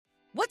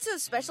What's so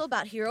special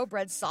about Hero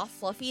Bread's soft,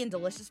 fluffy, and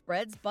delicious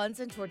breads, buns,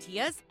 and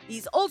tortillas?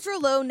 These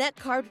ultra-low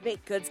net-carb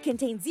baked goods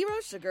contain zero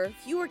sugar,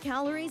 fewer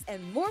calories,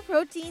 and more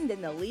protein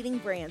than the leading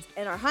brands,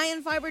 and are high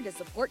in fiber to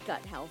support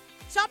gut health.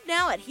 Shop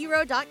now at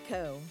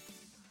hero.co.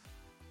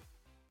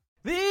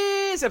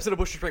 This episode of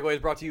Blue Shirts Breakaway is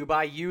brought to you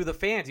by you, the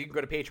fans. You can go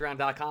to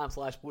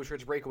patreon.com/Blue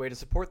Shirts Breakaway to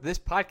support this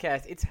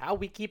podcast. It's how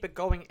we keep it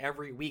going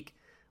every week,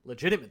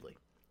 legitimately.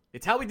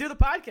 It's how we do the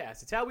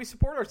podcast. It's how we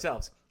support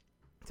ourselves.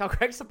 It's how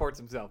Greg supports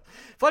himself.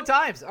 Fun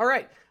times. All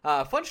right.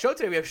 Fun show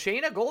today. We have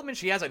Shayna Goldman.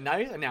 She has a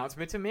nice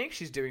announcement to make.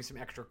 She's doing some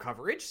extra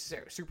coverage.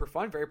 Super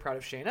fun. Very proud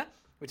of Shayna.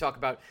 We talk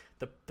about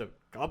the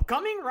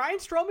upcoming Ryan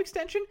Strome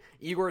extension,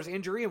 Igor's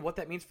injury, and what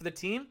that means for the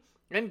team,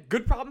 and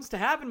good problems to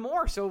have and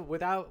more. So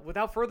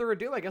without further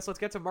ado, I guess let's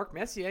get to Mark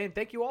Messier. And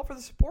thank you all for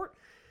the support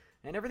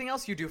and everything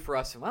else you do for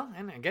us. Well,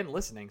 and again,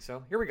 listening.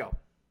 So here we go.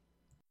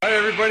 Hi,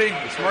 everybody.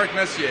 It's Mark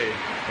Messier,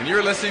 and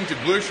you're listening to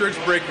Blue Shirts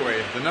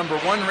Breakaway, the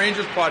 #1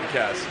 Rangers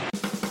podcast.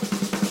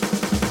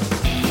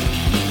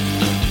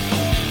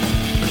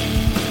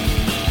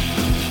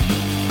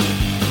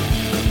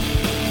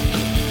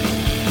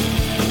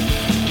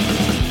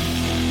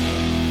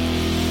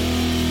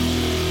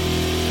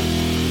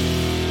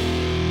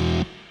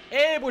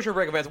 Blue Shirt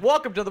Breakaway fans,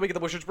 welcome to the week of the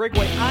Blue Shirts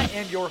Breakaway. I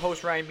am your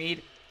host, Ryan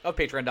Mead of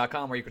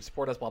Patreon.com, where you can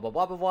support us, blah, blah,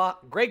 blah, blah, blah.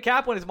 Greg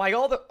Kaplan is my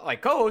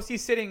co-host.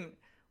 He's sitting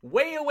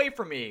way away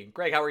from me.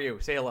 Greg, how are you?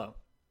 Say hello.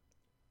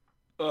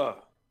 They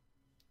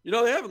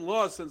haven't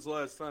lost since the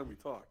last time we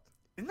talked.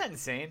 Isn't that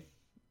insane?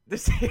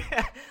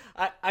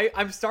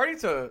 I'm starting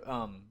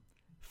to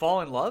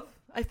fall in love,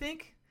 I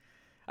think.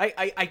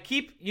 I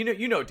keep,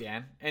 you know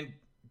Dan, and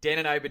Dan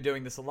and I have been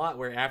doing this a lot,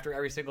 where after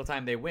every single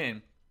time they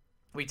win,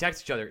 we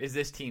text each other, is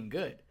this team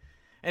good?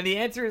 And the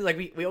answer is, like,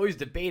 we always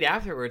debate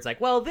afterwards,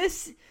 like, well,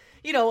 this,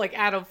 like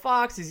Adam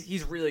Fox,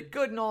 he's really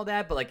good and all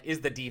that, but, like,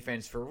 is the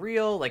defense for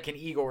real? Like, can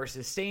Igor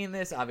sustain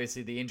this?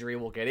 Obviously, the injury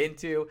we'll get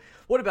into.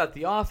 What about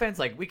the offense?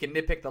 Like, we can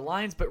nitpick the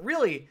lines, but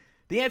really,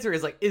 the answer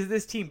is, like, is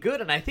this team good?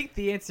 And I think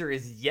the answer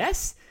is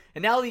yes.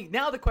 And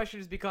now the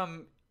question has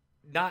become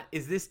not,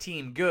 is this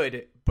team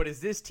good, but is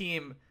this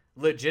team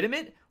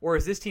legitimate, or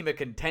is this team a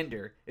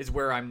contender, is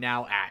where I'm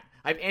now at.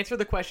 I've answered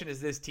the question,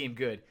 is this team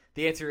good?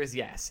 The answer is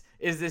yes.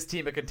 Is this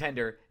team a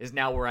contender, is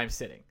now where I'm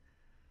sitting.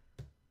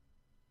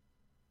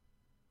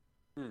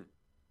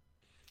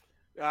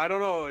 I don't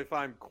know if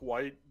I'm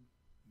quite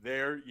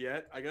there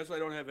yet. I guess I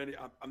don't have any.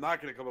 I'm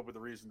not going to come up with a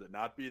reason to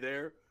not be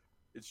there.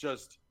 It's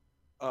just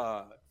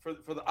for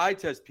the eye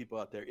test people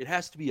out there, it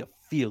has to be a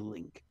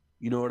feeling.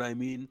 You know what I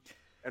mean?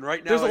 And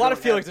right now, there's a lot of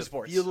feelings in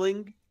sports.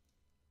 Feeling.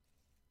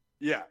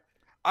 Yeah.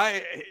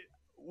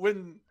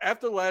 When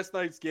after last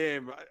night's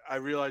game, I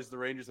realized the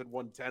Rangers had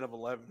won 10 of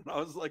 11. And I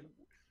was like,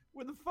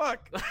 when the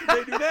fuck did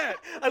they do that?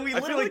 And we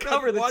literally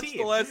covered the team. I've watched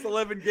the last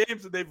 11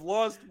 games and they've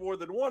lost more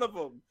than one of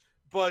them.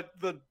 But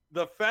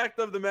the fact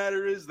of the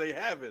matter is they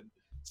haven't.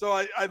 So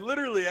I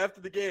literally,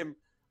 after the game,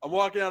 I'm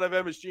walking out of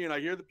MSG and I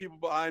hear the people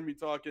behind me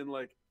talking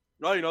like,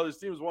 no, this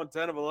team's won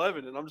 10 of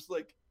 11. And I'm just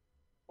like,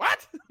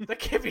 what? That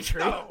can't be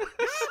true.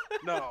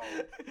 No.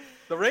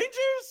 The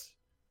Rangers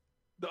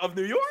of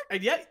New York?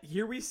 And yet,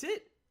 here we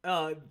sit.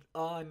 On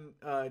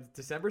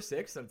December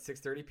 6th at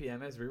 6:30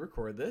 p.m. as we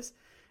record this.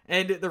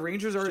 And the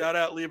Rangers are... Shout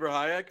out Lieber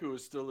Hayek, who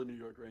is still a New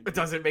York Ranger. It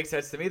doesn't make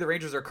sense to me. The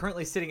Rangers are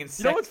currently sitting in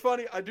second. You know what's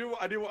funny? I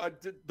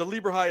did the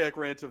Lieber Hayek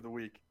rant of the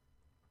week.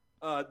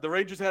 The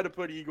Rangers had to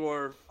put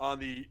Igor on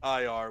the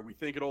IR. We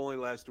think it'll only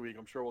last a week.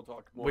 I'm sure we'll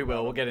talk more. We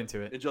will. We'll get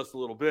into it in just a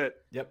little bit.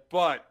 Yep.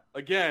 But,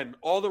 again,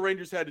 all the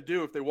Rangers had to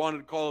do, if they wanted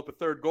to call up a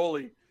third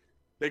goalie,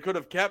 they could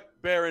have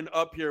kept Barron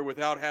up here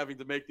without having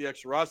to make the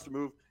extra roster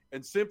move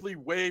and simply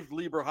waived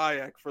Lieber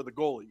Hayek for the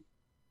goalie.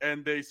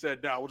 And they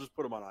said, no, we'll just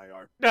put him on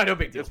IR. No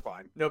big deal. It's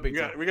fine. No big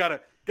deal. We gotta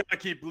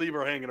keep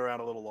Lieber hanging around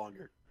a little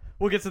longer.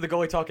 We'll get to the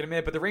goalie talk in a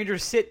minute, but the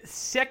Rangers sit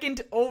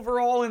second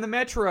overall in the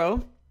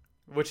Metro,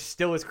 which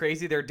still is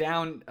crazy. They're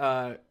down.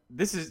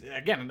 This is,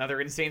 again,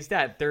 another insane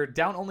stat. They're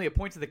down only a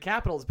point to the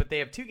Capitals, but they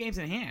have 2 games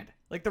in hand.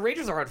 Like, the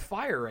Rangers are on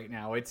fire right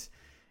now. It's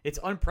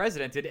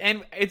unprecedented,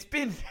 and it's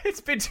been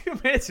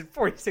 2 minutes and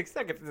 46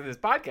 seconds into this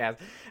podcast,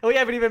 and we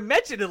haven't even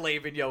mentioned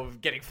Alain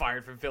Vigneault getting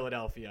fired from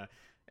Philadelphia,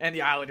 and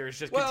the Islanders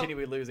just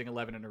continually losing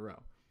 11 in a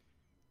row.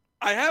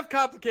 I have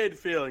complicated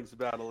feelings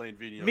about Alain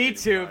Vigneault. Me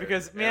too,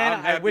 because,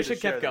 man, I wish it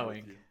kept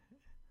going.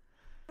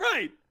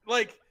 Right.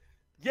 Like,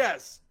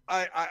 yes,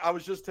 I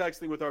was just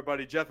texting with our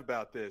buddy Jeff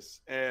about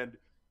this, and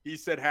he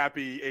said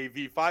happy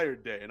AV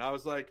fired day, and I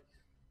was like,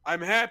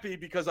 I'm happy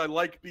because I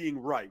like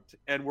being right,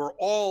 and we're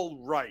all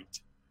right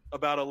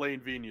about Alain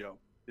Vigneault.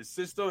 His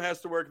system has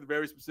to work with a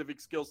very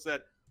specific skill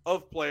set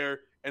of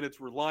player, and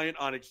it's reliant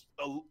on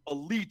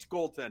elite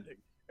goaltending.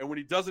 And when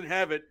he doesn't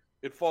have it,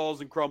 it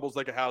falls and crumbles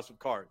like a house of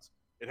cards.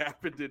 It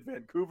happened in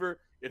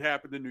Vancouver. It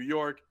happened in New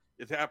York.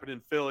 It happened in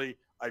Philly.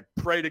 I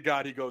pray to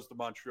God he goes to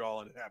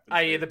Montreal, and it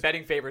happens. The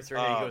betting favorites are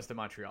that he goes to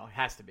Montreal. It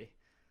has to be.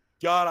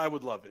 God, I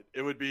would love it.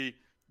 It would be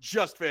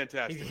just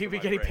fantastic. He'd be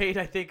getting paid,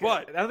 I think.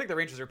 But I don't think the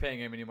Rangers are paying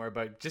him anymore,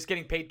 but just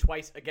getting paid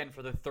twice again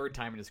for the 3rd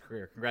time in his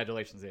career.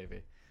 Congratulations,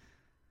 AV.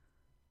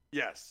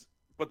 Yes.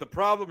 But the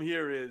problem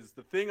here is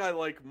the thing I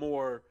like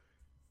more.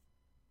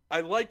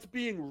 I liked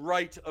being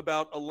right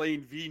about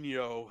Alain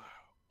Vigneault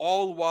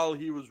all while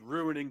he was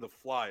ruining the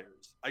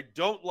Flyers. I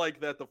don't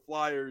like that the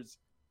Flyers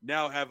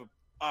now have an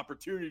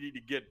opportunity to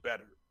get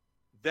better.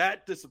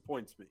 That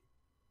disappoints me.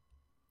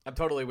 I'm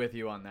totally with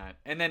you on that.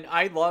 And then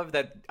I love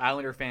that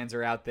Islander fans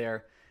are out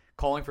there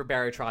calling for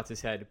Barry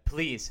Trotz's head.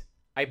 Please,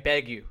 I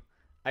beg you,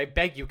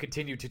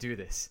 continue to do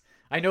this.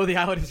 I know the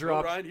Islanders are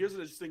up. Ryan, here's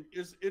an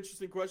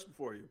interesting question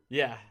for you.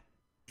 Yeah.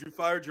 Did you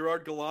fire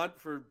Gerard Gallant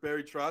for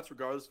Barry Trotz,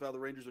 regardless of how the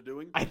Rangers are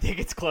doing? I think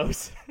it's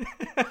close.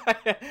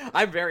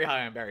 I'm very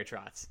high on Barry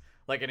Trotz.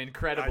 Like an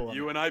incredible.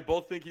 You and I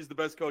both think he's the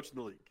best coach in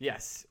the league.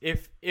 Yes.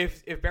 If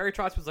Barry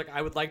Trotz was like,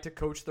 I would like to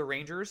coach the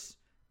Rangers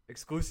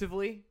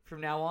exclusively from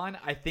now on,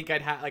 I think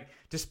I'd have, like,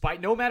 despite,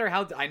 no matter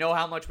how, I know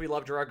how much we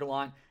love Gerard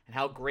Gallant and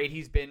how great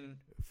he's been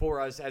for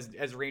us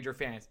as Ranger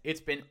fans.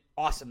 It's been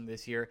awesome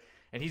this year,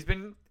 and he's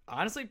been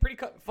honestly pretty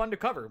fun to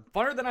cover.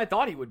 Funner than I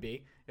thought he would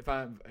be, if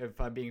I'm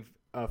being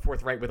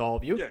forthright with all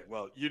of you. Yeah,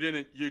 well, you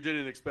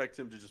didn't expect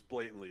him to just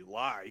blatantly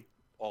lie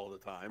all the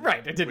time.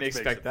 Right, I didn't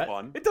expect that.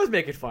 Fun. It does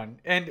make it fun.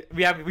 And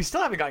we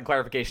still haven't gotten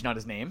clarification on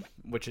his name,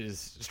 which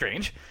is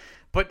strange.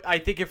 But I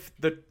think if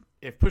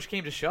push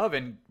came to shove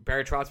and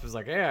Barry Trotz was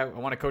like, "Hey, I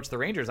want to coach the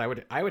Rangers," I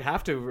would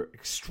have to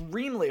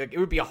extremely, like, it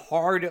would be a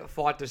hard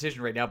fought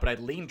decision right now, but I'd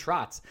lean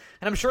Trotz.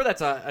 And I'm sure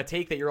that's a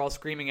take that you're all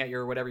screaming at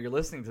your whatever you're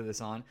listening to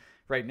this on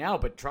right now,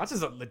 but Trotz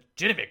is a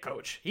legitimate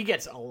coach. He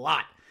gets a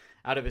lot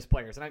out of his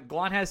players, and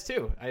Gallant has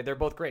too. They're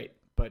both great,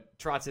 but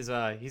Trotz is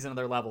he's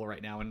another level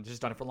right now and just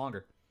done it for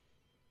longer.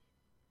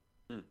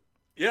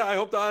 Yeah, I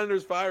hope the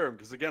Islanders fire him,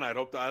 because again, I'd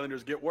hope the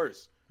Islanders get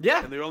worse.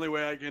 Yeah, and the only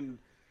way I can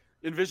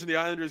envision the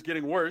Islanders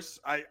getting worse,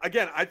 I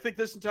think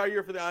this entire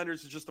year for the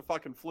Islanders is just a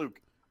fucking fluke.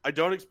 I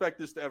don't expect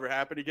this to ever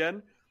happen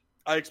again.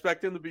 I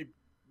expect them to be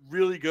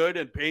really good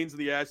and pains in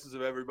the asses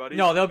of everybody.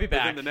 No, they'll be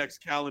back in the next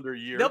calendar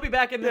year. They'll be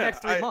back in the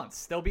next 3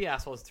 months. They'll be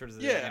assholes towards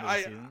the end of the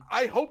season.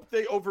 I hope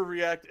they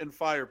overreact and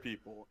fire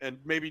people and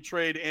maybe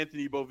trade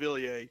Anthony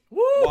Beauvillier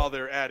while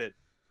they're at it.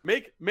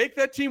 Make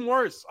that team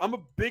worse. I'm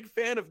a big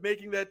fan of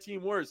making that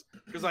team worse,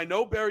 because I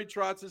know Barry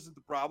Trotz isn't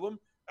the problem.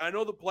 I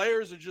know the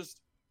players are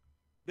just,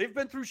 they've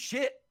been through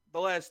shit the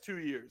last 2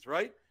 years,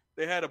 right?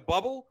 They had a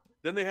bubble,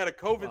 then they had a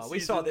COVID season. We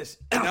saw this.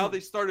 Now they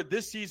started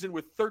this season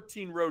with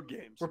 13 road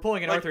games. We're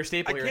pulling an Arthur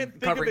Staple here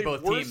and covering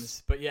both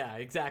teams. But yeah,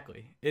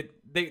 exactly. They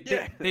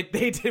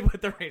did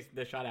what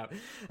the shot out.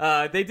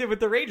 They did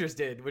what the Rangers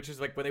did, which is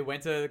like when they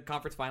went to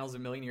conference finals a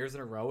million years in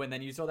a row, and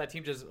then you saw that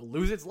team just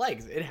lose its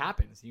legs. It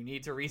happens. You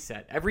need to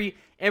reset. Every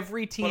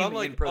team. But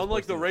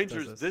unlike the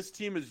Rangers, this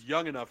team is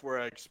young enough where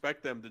I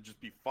expect them to just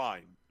be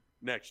fine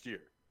next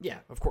year. Yeah,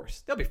 of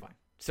course. They'll be fine.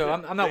 So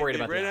yeah, I'm not worried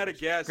about that. They ran out of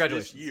gas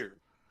this year.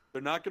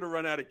 They're not going to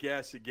run out of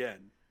gas again.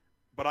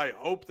 But I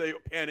hope they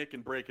panic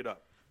and break it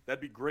up. That'd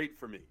be great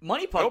for me.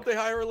 Money Puck. I hope they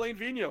hire Alain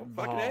Vigneault.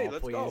 Fucking hey,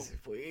 let's go.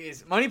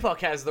 Please. Money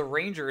Puck has the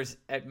Rangers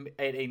at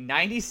a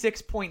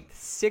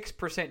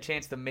 96.6%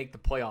 chance to make the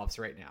playoffs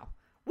right now.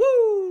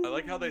 Woo! I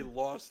like how they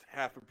lost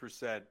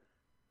 0.5%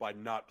 by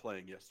not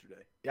playing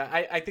yesterday. Yeah,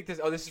 I think this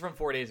is from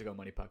 4 days ago,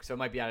 Money Puck, so it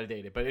might be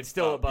outdated, but it's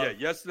still above. Yeah,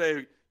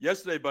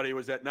 yesterday, buddy, it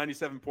was at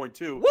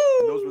 97.2. Woo!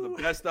 And those were the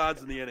best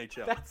odds in the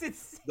NHL. That's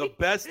insane. The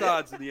best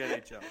odds in the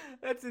NHL.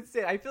 That's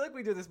insane. I feel like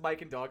we do this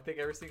Mike and Dog thing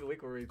every single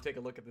week where we take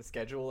a look at the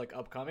schedule, like,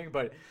 upcoming,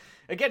 but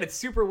again, it's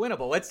super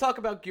winnable. Let's talk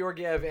about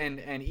Georgiev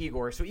and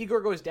Igor. So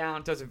Igor goes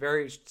down, does a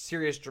very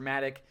serious,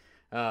 dramatic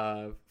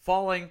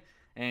falling,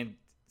 and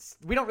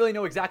we don't really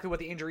know exactly what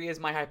the injury is.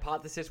 My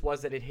hypothesis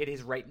was that it hit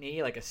his right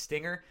knee, like a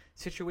stinger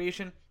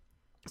situation.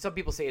 Some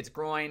people say it's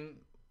groin,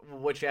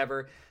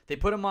 whichever. They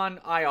put him on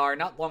IR,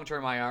 not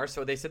long-term IR,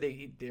 so they said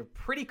they're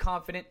pretty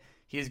confident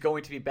he's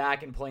going to be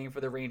back and playing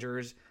for the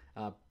Rangers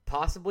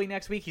possibly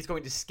next week. He's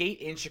going to skate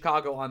in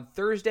Chicago on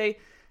Thursday,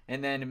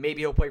 and then maybe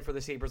he'll play for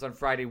the Sabres on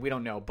Friday. We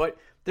don't know. But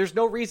there's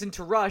no reason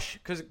to rush,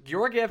 because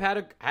Georgiev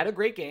had a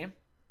great game,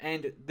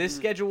 and this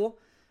schedule...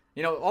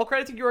 You know, all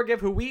credit to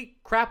Georgiev, who we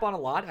crap on a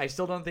lot. I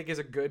still don't think is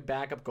a good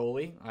backup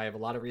goalie. I have a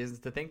lot of reasons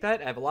to think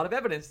that. I have a lot of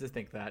evidence to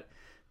think that.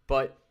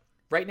 But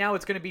right now,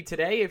 it's going to be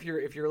today. If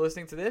you're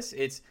listening to this,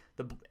 it's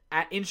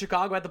in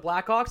Chicago at the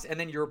Blackhawks, and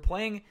then you're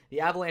playing the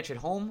Avalanche at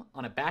home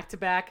on a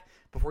back-to-back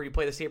before you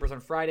play the Sabres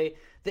on Friday.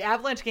 The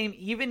Avalanche game,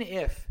 even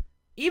if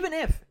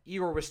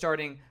Igor was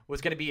starting,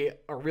 was going to be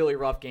a really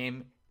rough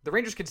game. The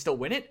Rangers can still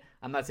win it.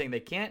 I'm not saying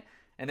they can't.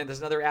 And then there's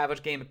another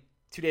Avalanche game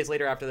 2 games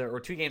later after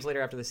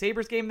the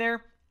Sabres game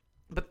there.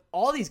 But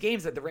all these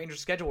games that the Rangers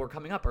schedule are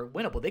coming up are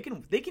winnable. They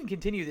can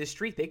continue this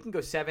streak. They can go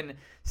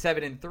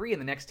 7-3 in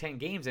the next 10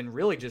 games and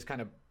really just kind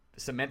of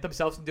cement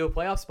themselves into a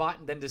playoff spot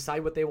and then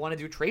decide what they want to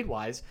do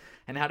trade-wise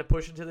and how to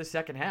push into the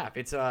second half.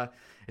 It's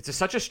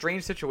such a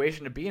strange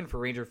situation to be in for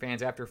Ranger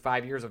fans after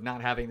 5 years of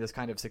not having this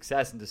kind of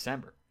success in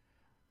December.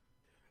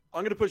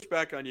 I'm going to push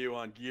back on you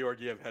on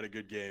Georgiev had a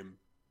good game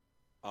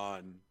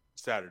on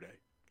Saturday.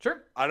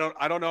 Sure. I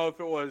don't know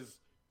if it was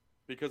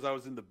because I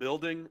was in the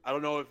building. I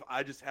don't know if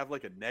I just have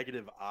like a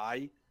negative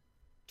eye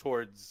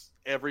towards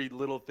every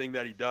little thing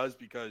that he does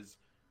because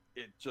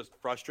it just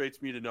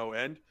frustrates me to no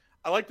end.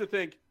 I like to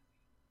think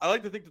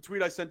the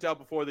tweet I sent out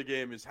before the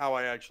game is how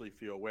I actually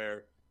feel,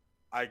 where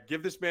I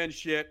give this man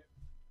shit,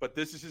 but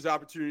this is his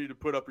opportunity to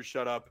put up or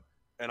shut up,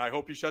 and I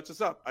hope he shuts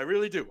us up. I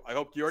really do. I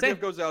hope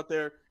Georgiev goes out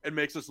there and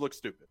makes us look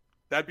stupid.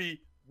 That'd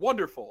be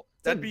wonderful.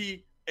 That'd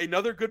be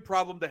another good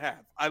problem to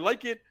have. I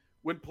like it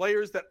when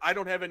players that I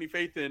don't have any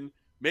faith in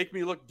make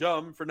me look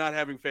dumb for not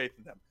having faith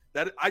in them.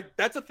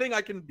 That's a thing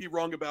I can be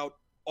wrong about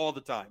all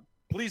the time.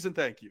 Please and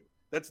thank you.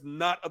 That's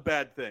not a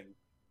bad thing.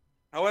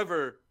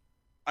 However,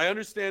 I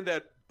understand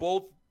that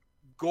both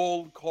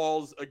goal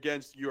calls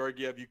against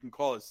Georgiev you can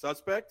call as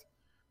suspect,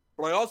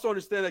 but I also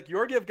understand that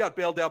Georgiev got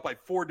bailed out by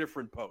 4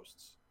 different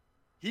posts.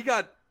 He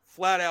got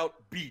flat out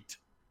beat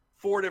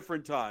 4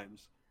 different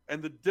times.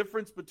 And the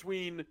difference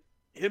between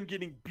him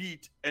getting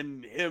beat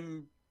and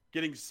him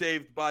getting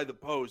saved by the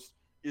post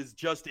is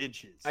just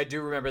inches. I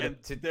do remember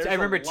I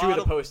remember 2 of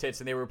the post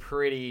hits, and they were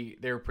pretty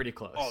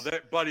close. Oh,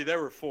 buddy,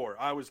 there were 4.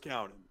 I was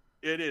counting.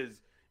 It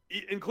is,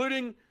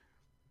 including.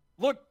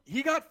 Look,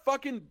 he got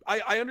fucking.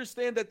 I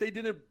understand that they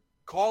didn't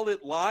call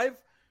it live,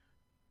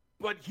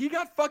 but he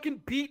got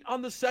fucking beat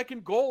on the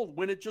second goal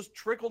when it just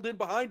trickled in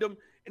behind him,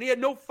 and he had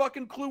no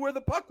fucking clue where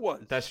the puck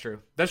was. That's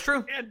true.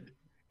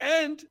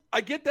 And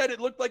I get that it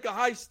looked like a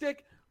high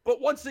stick,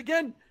 but once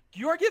again,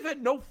 Georgiev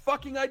had no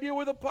fucking idea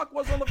where the puck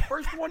was on the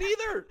first one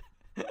either.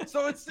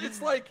 So it's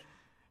like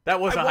that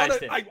was a high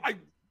stick.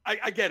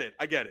 I get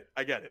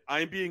it. I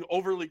am being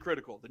overly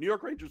critical. The New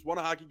York Rangers won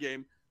a hockey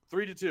game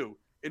 3-2,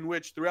 in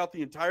which throughout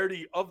the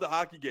entirety of the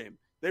hockey game,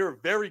 they were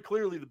very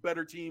clearly the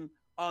better team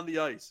on the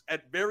ice.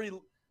 At very,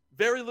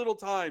 very little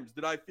times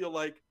did I feel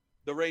like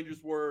the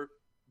Rangers were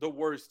the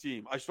worst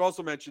team. I should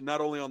also mention,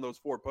 not only on those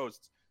 4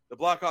 posts, the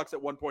Blackhawks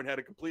at one point had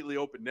a completely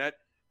open net,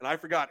 and I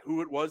forgot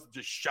who it was that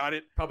just shot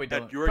it probably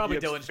at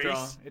Dylan face.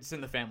 Strong. It's in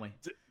the family.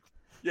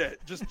 Yeah,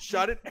 just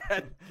shot it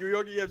at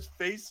Georgiev's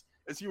face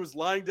as he was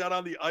lying down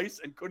on the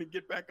ice and couldn't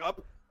get back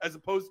up, as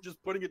opposed to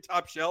just putting it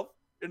top shelf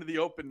into the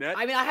open net.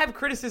 I mean, I have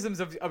criticisms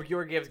of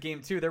Georgiev's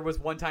game too. There was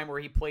one time where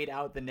he played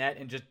out the net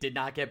and just did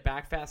not get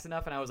back fast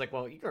enough, and I was like,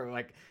 well, Igor,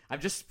 like, I'm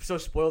just so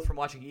spoiled from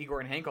watching Igor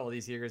and Hank all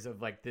these years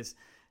of like this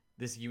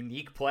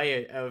unique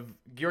play of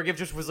Georgiev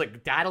just was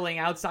like daddling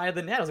outside of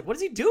the net. I was like, what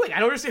is he doing? I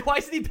don't understand. Why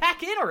isn't he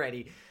back in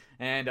already?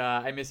 And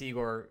I miss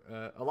Igor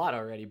a lot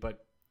already,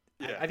 but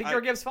yeah, I think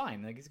Georgiev's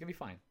fine. Like, he's gonna be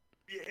fine.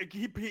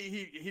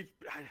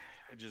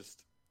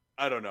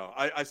 I don't know.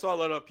 I saw a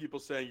lot of people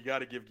saying you got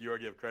to give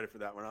Georgiev credit for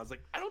that one. I was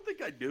like, I don't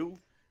think I do.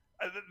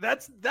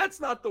 That's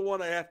not the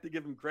one I have to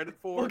give him credit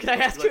for. Well, can I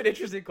ask you an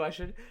interesting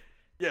question?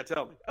 Yeah,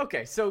 tell me.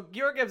 Okay, so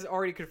Georgiev's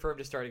already confirmed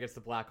to start against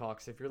the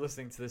Blackhawks. If you're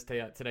listening to this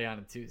today on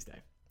a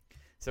Tuesday,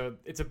 so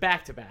it's a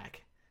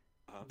back-to-back.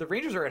 The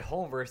Rangers are at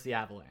home versus the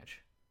Avalanche.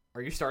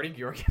 Are you starting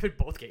Georgiev in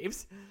both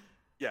games?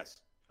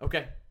 Yes.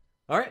 Okay.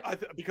 All right.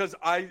 Because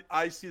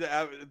I see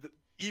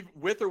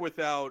with or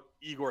without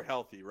Igor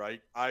healthy,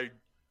 right?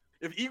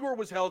 If Igor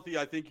was healthy,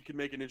 I think you can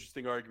make an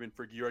interesting argument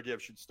for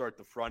Georgiev should start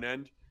the front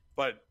end.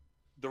 But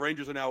the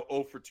Rangers are now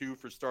 0 for 2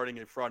 for starting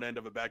a front end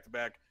of a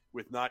back-to-back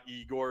with not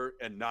Igor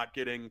and not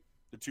getting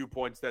the 2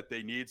 points that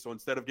they need. So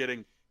instead of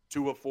getting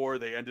 2 of 4,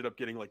 they ended up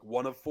getting like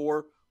 1 of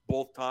 4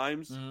 both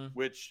times,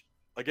 which,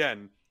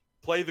 again,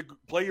 play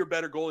your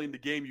better goalie in the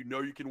game you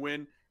know you can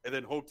win, and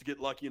then hope to get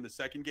lucky in the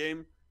second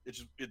game.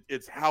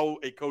 It's how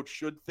a coach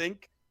should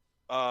think.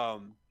 I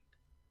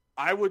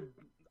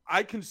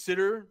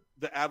consider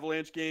the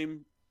Avalanche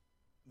game,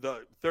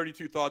 the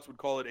 32 Thoughts would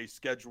call it a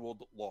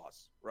scheduled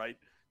loss, right?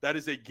 That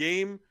is a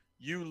game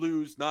you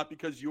lose not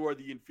because you are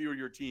the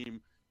inferior team,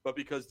 but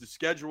because the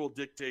schedule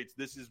dictates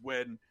this is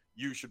when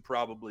you should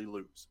probably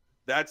lose.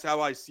 That's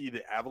how I see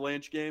the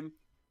Avalanche game.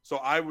 So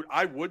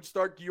I would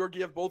start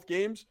Georgiev both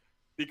games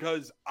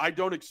because I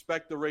don't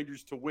expect the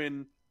Rangers to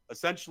win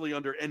essentially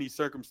under any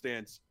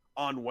circumstance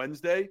on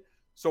Wednesday.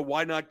 So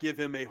why not give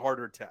him a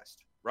harder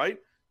test, right?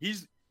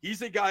 He's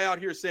a guy out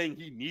here saying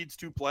he needs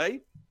to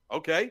play.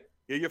 Okay,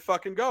 here you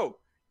fucking go.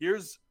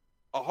 Here's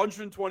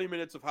 120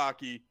 minutes of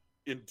hockey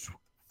in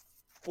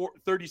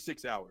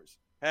 36 hours.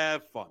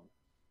 Have fun.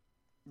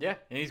 Yeah,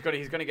 and he's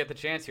gonna get the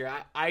chance here.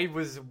 I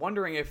was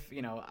wondering if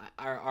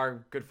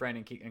our good friend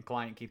and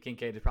client Keith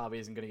Kincaid probably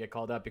isn't going to get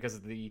called up because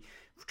of the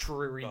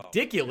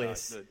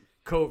ridiculous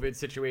COVID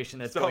situation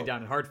that's going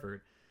down in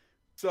Hartford.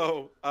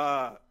 So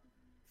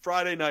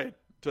Friday night,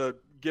 to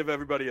give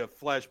everybody a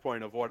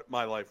flashpoint of what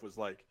my life was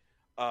like,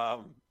 I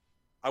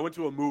went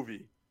to a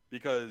movie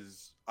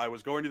because I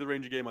was going to the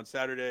Ranger game on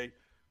Saturday.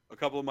 A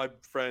couple of my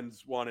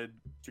friends wanted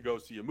to go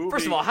see a movie.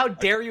 First of all, how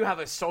dare you have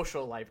a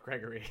social life,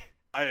 Gregory?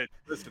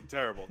 Listen,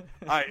 terrible.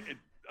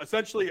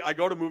 Essentially, I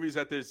go to movies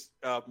at this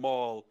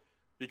mall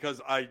because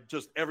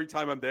every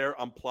time I'm there,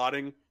 I'm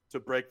plotting to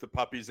break the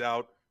puppies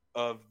out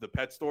of the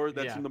pet store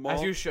that's in the mall.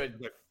 As you should.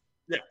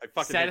 I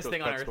fucking saddest hate those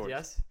thing on earth. stores.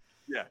 Yes.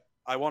 Yeah,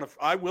 I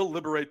will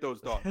liberate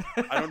those dogs.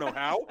 I don't know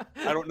how.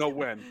 I don't know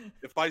when.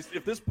 If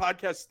this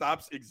podcast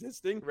stops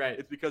existing, right,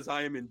 it's because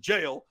I am in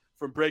jail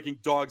from breaking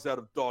dogs out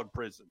of dog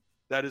prison.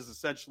 That is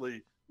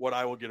essentially what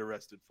I will get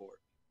arrested for.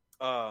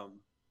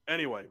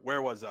 Anyway,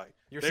 where was I?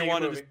 They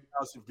wanted to see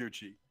House of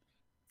Gucci.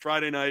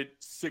 Friday night,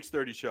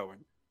 6:30 showing.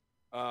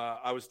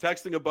 I was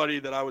texting a buddy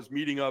that I was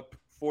meeting up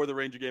for the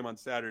Ranger game on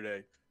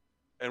Saturday,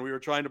 and we were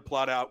trying to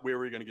plot out where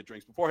we were going to get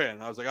drinks beforehand.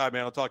 And I was like, all right,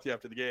 man, I'll talk to you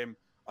after the game.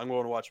 I'm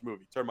going to watch a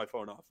movie. Turn my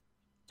phone off.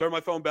 Turn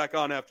my phone back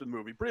on after the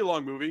movie. Pretty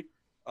long movie.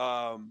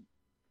 I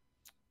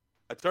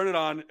turn it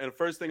on, and the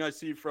first thing I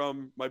see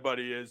from my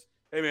buddy is,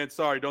 hey, man,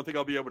 sorry, don't think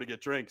I'll be able to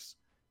get drinks.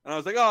 And I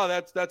was like, oh,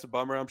 that's a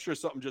bummer. I'm sure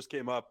something just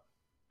came up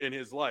in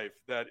his life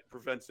that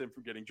prevents him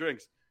from getting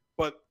drinks.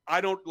 But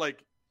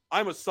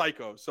I'm a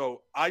psycho,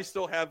 so I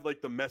still have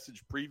the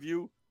message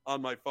preview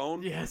on my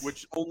phone, Yes.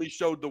 which only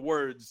showed the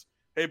words,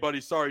 hey, buddy,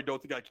 sorry,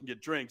 don't think I can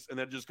get drinks. And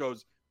then it just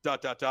goes ...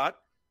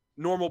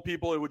 Normal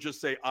people, it would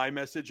just say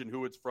iMessage and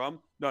who it's from.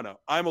 No,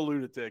 I'm a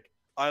lunatic.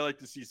 I like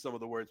to see some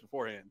of the words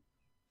beforehand.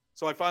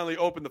 So I finally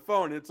opened the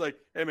phone, and it's like,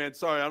 hey, man,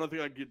 sorry, I don't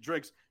think I can get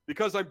drinks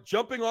because I'm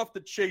jumping off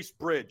the Chase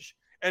Bridge.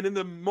 And in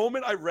the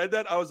moment I read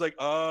that, I was like,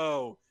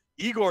 oh,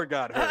 Igor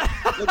got hurt.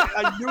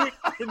 I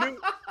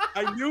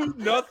knew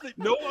nothing.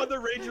 No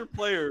other Ranger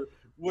player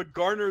would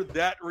garner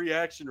that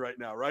reaction right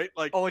now, right?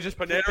 Just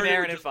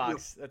Panarin and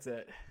Fox. That's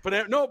it. But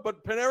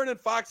Panarin and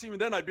Fox, even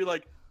then, I'd be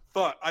like,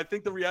 fuck. I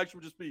think the reaction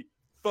would just be,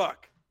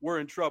 fuck, we're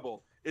in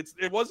trouble.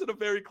 It wasn't a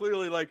very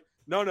clearly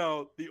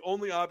no, the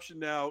only option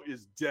now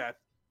is death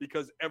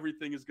because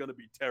everything is going to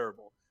be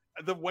terrible.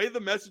 The way the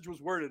message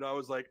was worded, I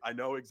was like, I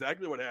know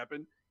exactly what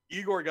happened.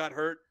 Igor got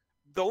hurt.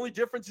 The only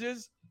difference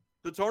is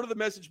the tone of the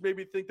message made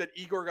me think that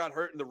Igor got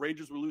hurt and the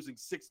Rangers were losing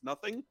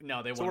 6-0.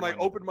 No, they won. So when I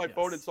opened my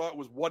phone and saw it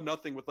was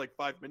 1-0 with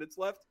 5 minutes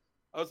left,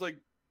 I was like,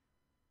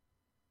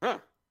 huh,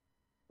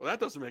 well, that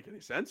doesn't make any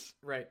sense.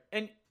 Right.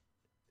 And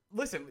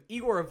listen,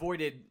 Igor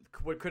avoided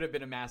what could have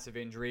been a massive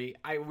injury.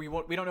 We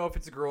don't know if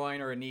it's a groin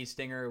or a knee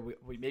stinger.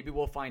 Maybe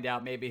we'll find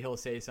out. Maybe he'll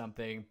say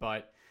something.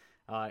 But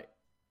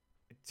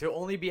to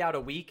only be out a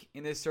week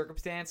in this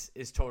circumstance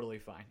is totally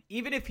fine.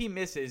 Even if he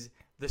misses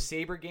the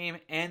Sabre game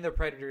and the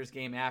Predators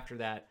game after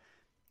that,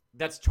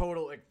 that's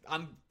total.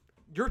 I'm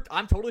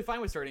totally fine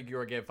with starting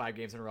Georgiev 5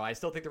 games in a row. I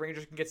still think the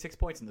Rangers can get 6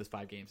 points in those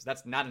 5 games.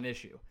 That's not an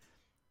issue.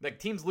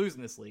 Teams lose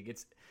in this league.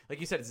 It's like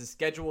you said, it's a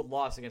scheduled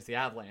loss against the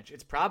Avalanche.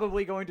 It's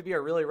probably going to be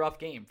a really rough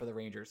game for the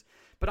Rangers.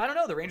 But I don't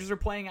know. The Rangers are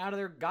playing out of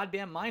their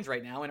goddamn minds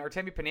right now, and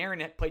Artemi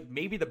Panarin played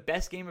maybe the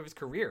best game of his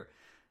career.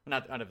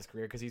 Not out of his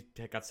career because he's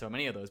got so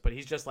many of those, but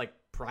he's just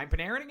prime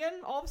Panarin again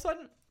all of a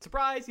sudden.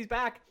 Surprise, he's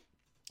back.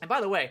 And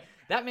by the way,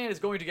 that man is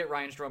going to get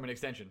Ryan Strome an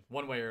extension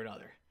one way or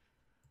another.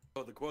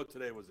 Oh, the quote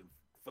today was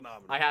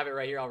phenomenal. I have it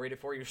right here. I'll read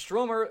it for you.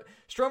 Stromer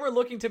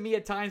looking to me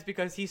at times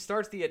because he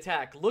starts the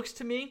attack. Looks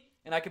to me,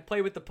 and I can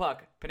play with the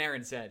puck,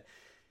 Panarin said.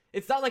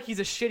 It's not like he's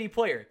a shitty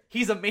player.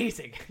 He's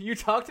amazing. You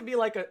talk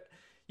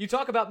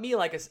about me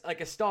like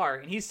a star,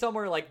 and he's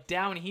somewhere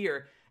down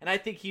here, and I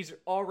think he's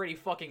already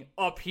fucking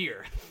up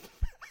here.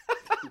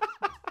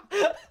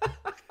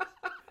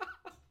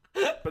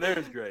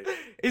 Panarin's great.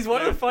 He's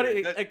one of the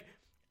funny.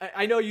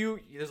 I know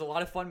there's a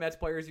lot of fun Mets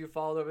players you've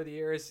followed over the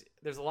years.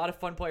 There's a lot of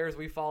fun players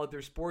we followed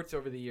through sports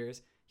over the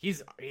years.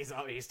 He's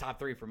top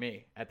 3 for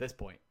me at this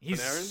point.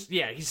 Panarin?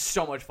 Yeah, he's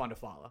so much fun to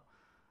follow.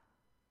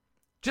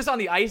 Just on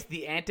the ice,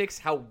 the antics,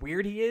 how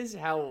weird he is,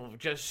 how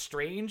just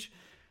strange.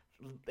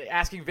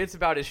 Asking Vince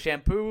about his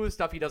shampoo,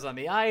 stuff he does on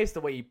the ice, the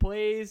way he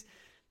plays,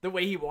 the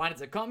way he wanted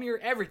to come here,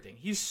 everything.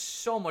 He's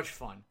so much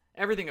fun.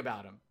 Everything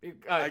about him.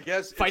 I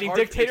guess fighting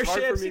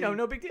dictatorships,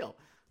 no big deal.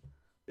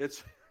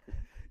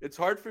 It's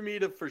hard for me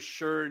to for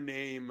sure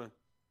name.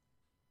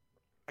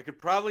 I could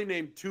probably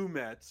name 2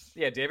 Mets.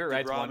 Yeah, David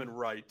Wright's one. DeGrom and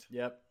Wright.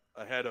 Yep.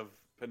 Ahead of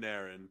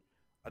Panarin.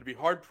 I'd be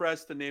hard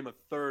pressed to name a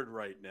third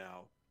right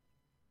now.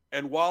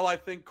 And while I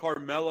think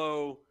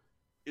Carmelo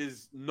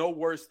is no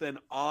worse than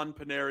on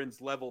Panarin's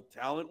level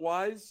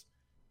talent-wise,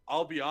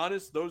 I'll be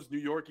honest, those New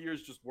York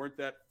years just weren't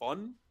that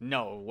fun.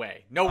 No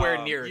way.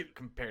 Nowhere near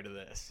compared to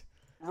this.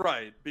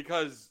 Right,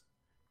 because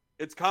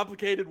it's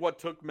complicated what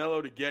took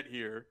Melo to get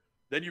here.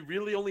 Then you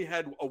really only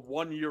had a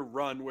 1-year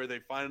run where they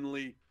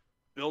finally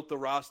built the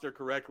roster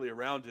correctly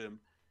around him.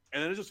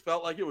 And then it just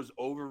felt like it was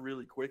over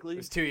really quickly. It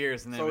was 2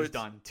 years, and then it was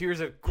done. 2 years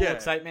of cool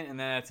excitement, and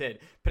then that's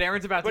it.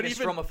 Panarin's about to get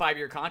Strome a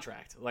 5-year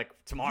contract,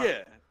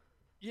 tomorrow.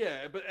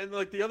 Yeah,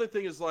 but the other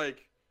thing is,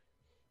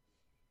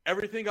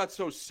 everything got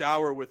so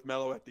sour with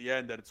Melo at the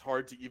end that it's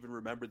hard to even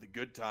remember the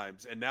good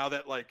times. And now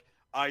that,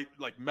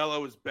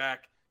 Melo is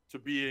back to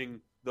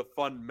being the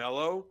fun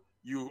Melo,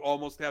 you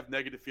almost have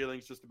negative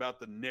feelings just about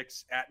the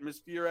Knicks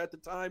atmosphere at the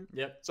time.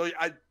 Yep. So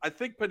I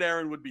think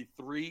Panarin would be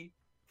 3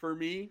 for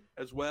me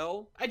as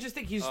well. I just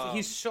think he's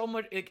so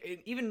much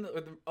even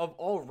of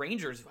all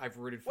Rangers I've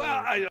rooted for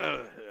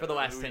for the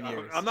last 10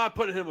 years. I'm not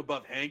putting him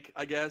above Hank,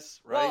 I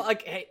guess. Right?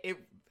 Well,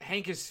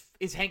 Hank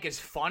is Hank as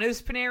fun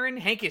as Panarin?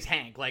 Hank is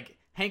Hank.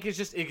 Hank is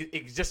just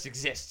it just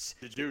exists.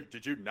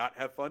 Did you not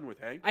have fun with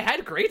Hank? I had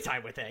a great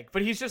time with Hank,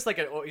 but he's just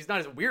he's not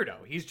as a weirdo.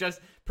 He's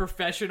just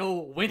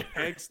professional winner.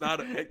 Hank's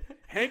not a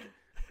Hank.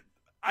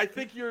 I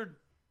think your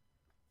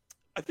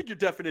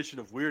definition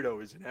of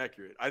weirdo is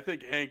inaccurate. I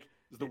think Hank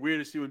is the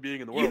weirdest human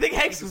being in the world. You think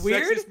Hank's He's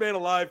weird? The sexiest man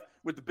alive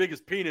with the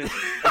biggest penis,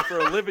 and for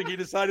a living, he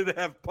decided to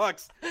have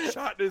pucks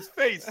shot in his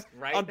face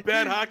on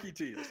bad hockey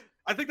teams.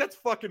 I think that's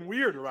fucking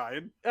weird,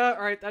 Ryan.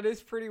 All right, that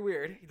is pretty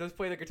weird. He does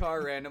play the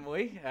guitar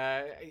randomly.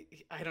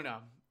 I don't know.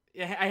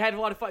 I had a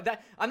lot of fun.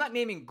 I'm not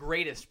naming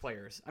greatest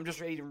players. I'm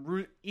just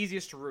rating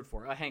easiest to root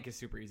for. Hank is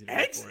super easy to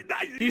root for.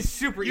 He's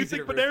super easy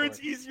to root for. You think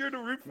Panarin's easier to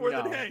root for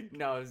than Hank?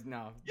 No.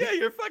 Yeah,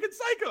 you're a fucking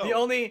psycho. The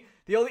only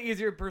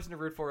easier person to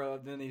root for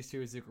than these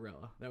two is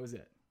Zuccarello. That was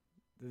it.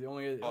 The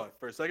only.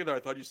 For a second there, I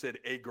thought you said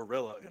a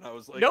gorilla, and I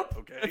was like, nope.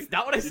 Okay, that's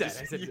not what I said.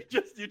 I said you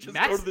just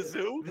Max, go to the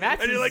zoo,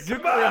 Max and you're like, come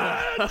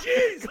Zuccarello. on,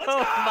 jeez, let's Come go.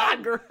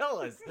 on,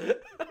 gorillas.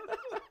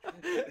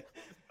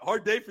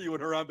 Hard day for you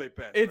in Harambe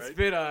Pen. It's right?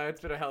 been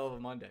a hell of a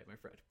Monday, my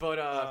friend. But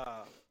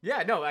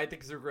yeah, no, I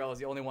think Zuccarello is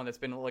the only one that's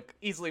been like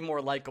easily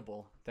more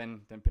likable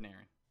than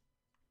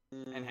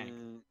Panarin and Hank,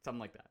 something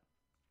like that.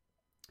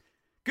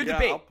 Good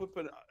debate. I'll put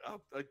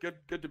a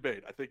good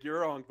debate. I think you're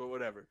wrong, but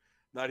whatever.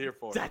 Not here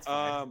for it. That's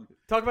fine.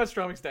 Talk about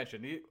Strome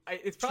extension.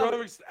 It's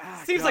probably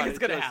seems like it's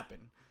going to happen.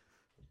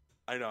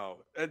 I know.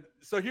 And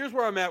so here's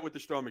where I'm at with the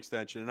Strome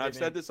extension, and I've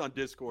said this on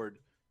Discord,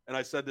 and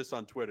I said this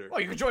on Twitter. Oh,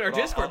 you can join our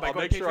Discord by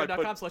going to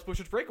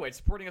patreon.com/BlueShirts Breakaway,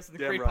 supporting us in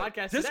the great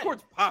podcast.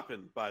 Discord's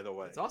popping, by the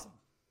way. It's awesome.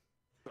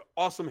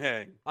 Awesome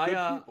hang. Good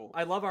people.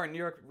 I love our New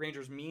York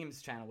Rangers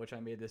memes channel, which I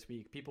made this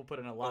week. People put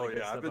in a lot of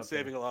good stuff. I've been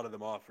saving a lot of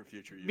them off for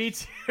future use. Me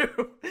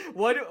too.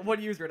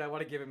 One user, and I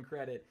want to give him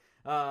credit.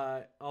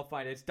 I'll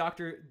find it. It's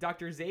Dr.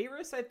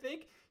 Zayrus, I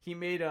think. He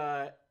made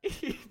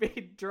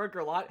Drunk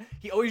a lot.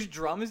 He always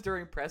drums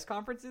during press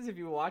conferences if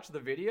you watch the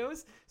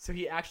videos. So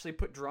he actually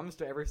put drums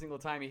to every single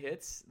time he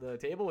hits the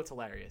table. It's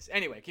hilarious.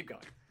 Anyway, keep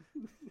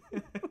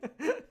going.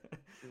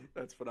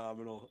 That's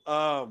phenomenal.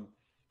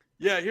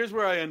 Yeah, here's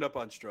where I end up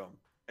on Strome.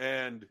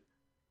 And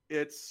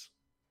it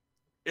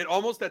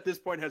almost at this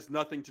point has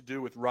nothing to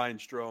do with Ryan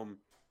Strome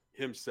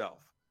himself.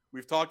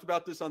 We've talked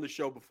about this on the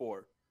show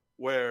before,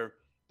 where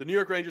the New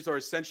York Rangers are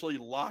essentially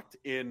locked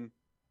in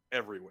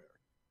everywhere.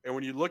 And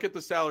when you look at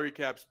the salary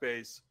cap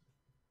space,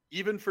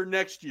 even for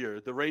next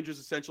year, the Rangers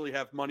essentially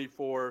have money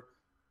for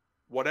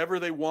whatever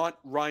they want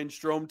Ryan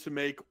Strome to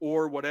make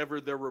or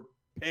whatever they're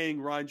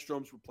paying Ryan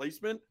Strome's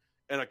replacement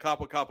and a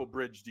Capo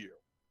Bridge deal.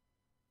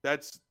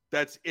 That's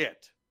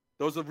it.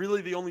 Those are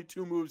really the only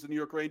two moves the New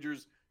York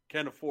Rangers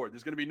can afford.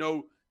 There's going to be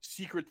no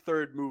secret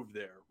third move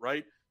there,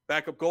 right?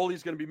 Backup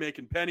goalie's going to be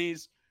making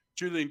pennies.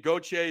 Julien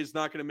Gauthier is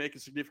not going to make a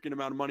significant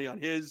amount of money on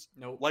his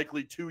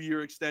likely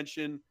 2-year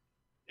extension.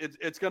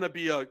 It's going to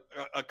be a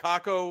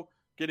Kakko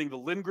getting the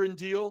Lindgren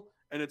deal,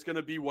 and it's going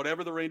to be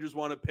whatever the Rangers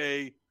want to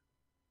pay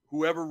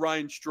whoever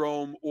Ryan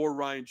Strome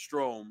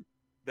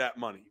that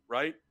money,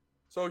 right?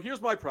 So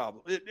here's my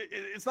problem.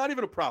 It's not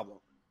even a problem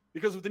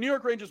because if the New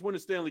York Rangers win a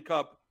Stanley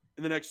Cup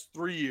in the next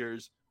 3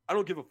 years, I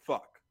don't give a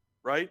fuck,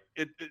 right?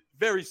 It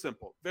very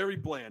simple, very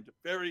bland,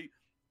 very,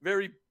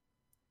 very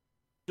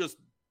just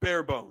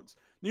bare bones.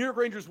 New York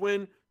Rangers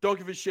win, don't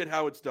give a shit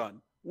how it's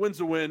done. Win's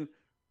a win,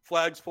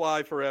 flags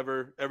fly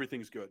forever,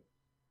 everything's good.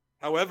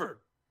 However,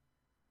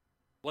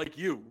 like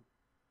you,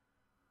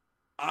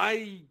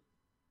 I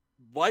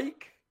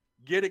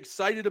get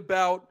excited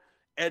about,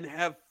 and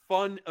have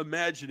fun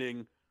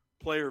imagining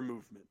player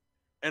movement.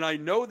 And I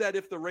know that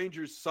if the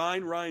Rangers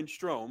sign Ryan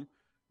Strome,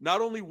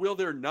 not only will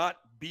there not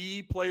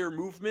be player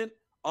movement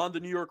on the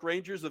New York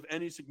Rangers of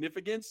any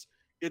significance,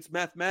 it's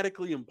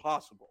mathematically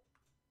impossible.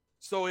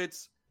 So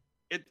it's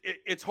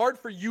hard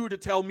for you to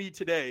tell me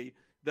today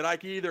that I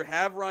can either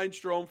have Ryan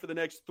Strome for the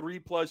next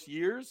 3+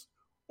 years,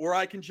 or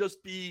I can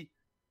just be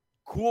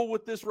cool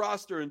with this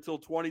roster until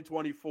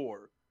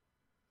 2024.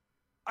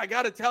 I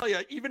got to tell you,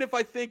 even if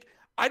I think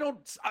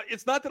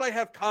it's not that I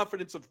have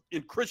confidence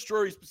in Chris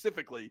Drury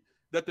specifically,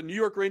 that the New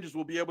York Rangers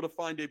will be able to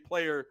find a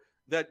player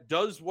that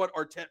does what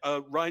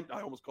Ryan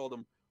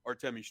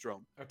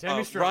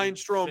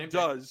Strome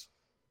does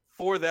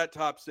for that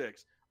top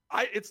six.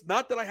 It's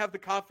not that I have the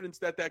confidence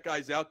that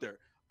guy's out there.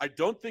 I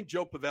don't think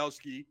Joe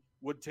Pavelski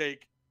would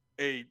take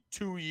a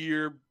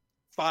 2-year,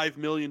 $5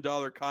 million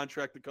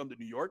contract to come to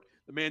New York.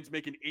 The man's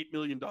making $8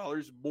 million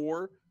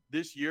more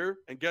this year.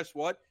 And guess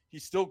what?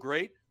 He's still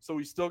great. So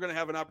he's still going to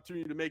have an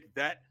opportunity to make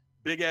that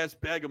big ass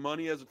bag of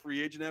money as a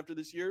free agent after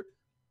this year.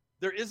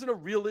 There isn't a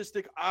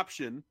realistic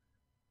option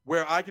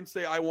where I can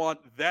say I want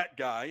that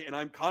guy and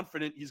I'm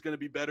confident he's going to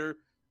be better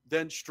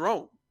than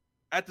Strome.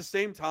 At the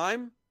same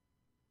time,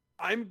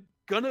 I'm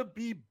going to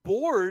be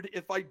bored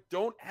if I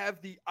don't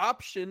have the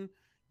option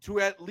to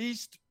at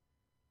least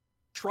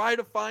try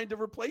to find a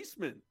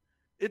replacement.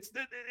 It's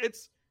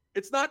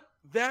not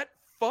that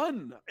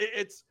fun.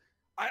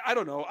 I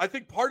don't know. I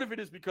think part of it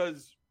is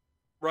because,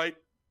 right,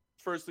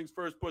 first things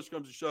first, push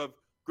comes to shove,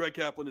 Greg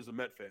Kaplan is a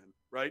Met fan,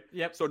 right?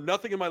 Yep. So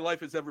nothing in my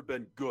life has ever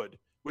been good,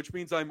 which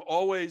means I'm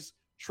always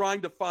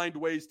trying to find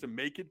ways to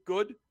make it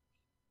good.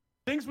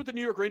 Things with the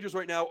New York Rangers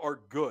right now are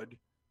good.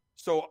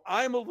 So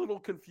I'm a little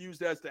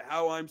confused as to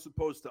how I'm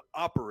supposed to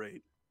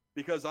operate,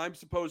 because I'm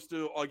supposed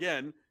to,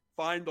 again,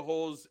 find the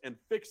holes and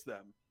fix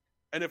them.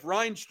 And if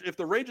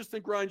the Rangers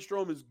think Ryan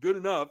Strome is good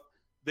enough,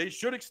 they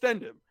should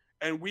extend him.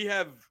 And we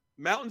have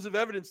mountains of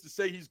evidence to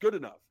say he's good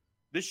enough.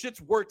 This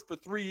shit's worked for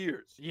 3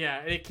 years.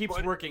 Yeah, and it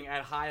keeps working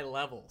at high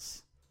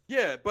levels.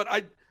 Yeah, but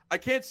I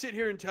can't sit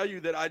here and tell you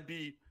that I'd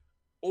be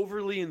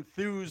overly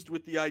enthused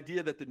with the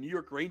idea that the New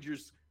York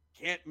Rangers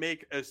can't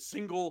make a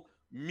single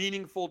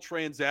meaningful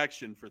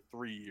transaction for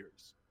 3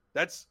 years.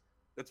 That's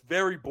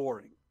very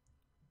boring.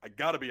 I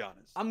got to be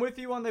honest. I'm with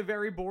you on the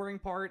very boring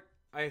part.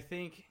 I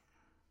think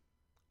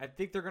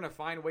they're going to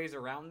find ways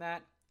around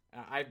that.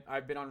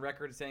 I've been on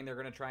record saying they're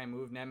going to try and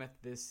move Nemeth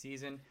this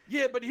season.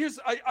 Yeah, but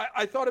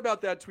I thought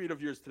about that tweet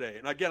of yours today.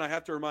 And again, I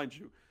have to remind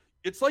you,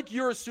 it's like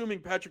you're assuming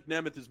Patrick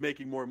Nemeth is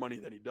making more money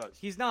than he does.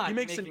 He's not. He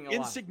makes making an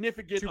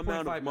insignificant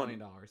amount of money. $2.5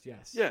 million,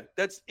 yes. Yeah,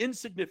 that's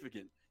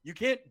insignificant. You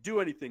can't do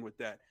anything with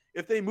that.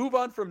 If they move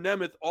on from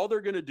Nemeth, all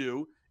they're going to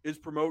do is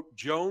promote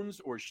Jones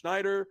or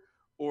Schneider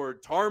or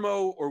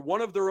Tarmo or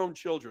one of their own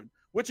children,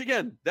 which,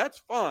 again, that's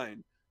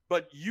fine.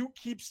 But you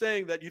keep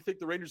saying that you think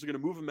the Rangers are going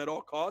to move him at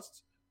all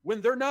costs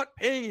when they're not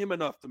paying him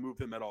enough to move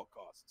him at all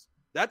costs.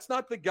 That's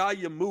not the guy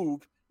you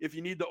move if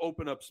you need to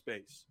open up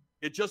space.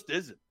 It just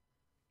isn't.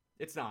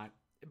 It's not.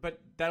 But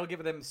that'll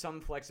give them some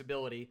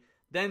flexibility.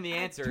 Then the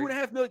answer...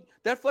 $2.5 million.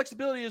 That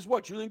flexibility is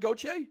what? Julien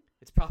Gauthier?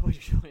 It's probably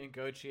Julien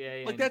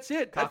Gauthier. Like, that's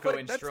it.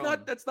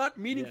 That's not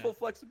meaningful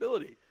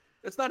flexibility.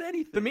 That's not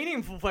anything. The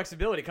meaningful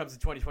flexibility comes in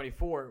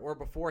 2024 or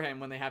beforehand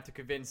when they have to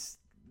convince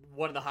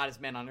one of the hottest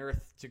men on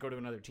earth to go to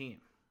another team,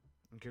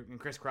 and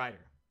Chris Kreider.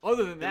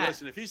 Other than that,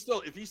 listen, if he's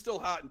still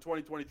hot in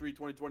 2023,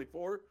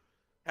 2024,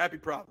 happy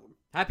problem.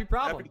 Happy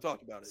problem. Happy to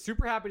talk about it.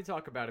 Super happy to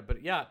talk about it.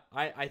 But yeah,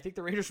 I think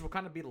the Rangers will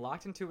kind of be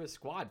locked into a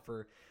squad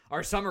for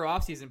our summer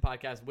offseason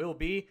podcast. Will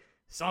be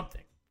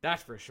something.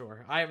 That's for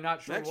sure. I am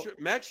not sure.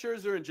 Max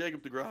Scherzer and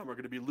Jacob deGrom are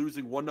going to be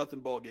losing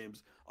 1-0 ball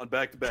games on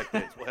back-to-back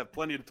days. We'll have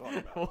plenty to talk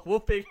about. We'll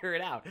figure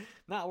it out.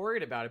 Not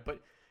worried about it. But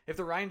if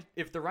the Ryan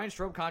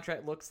Strome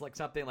contract looks like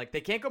something like they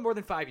can't go more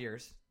than 5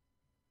 years,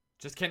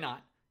 just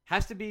cannot.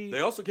 Has to be. They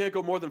also can't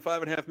go more than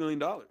 $5.5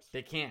 million.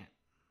 They can't.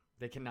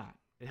 They cannot.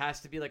 It has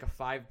to be like a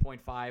 $5.5,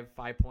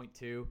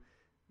 $5.2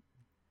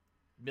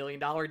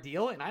 million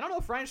deal. And I don't know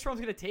if Ryan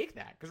Strome's going to take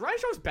that because Ryan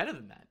Strome's better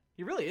than that.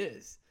 He really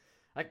is.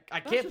 I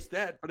can't. Not just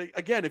that, but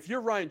again, if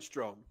you're Ryan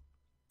Strome,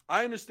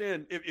 I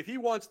understand if he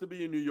wants to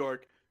be in New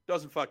York,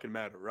 doesn't fucking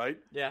matter, right?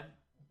 Yeah.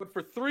 But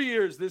for 3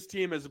 years, this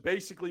team has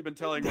basically been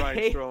telling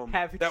Ryan Strome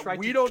that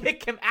we don't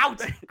kick him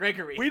out,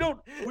 Gregory. We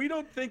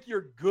don't think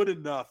you're good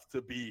enough to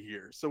be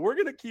here, so we're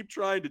gonna keep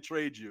trying to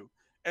trade you.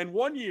 And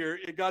 1 year,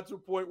 it got to a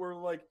point where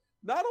we're like,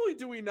 not only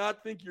do we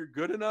not think you're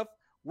good enough,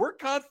 we're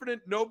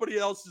confident nobody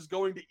else is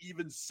going to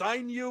even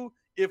sign you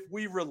if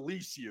we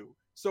release you.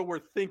 So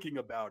we're thinking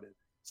about it.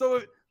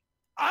 So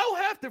I'll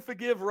have to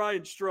forgive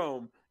Ryan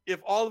Strome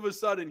if all of a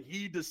sudden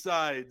he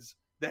decides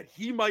that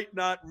he might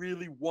not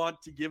really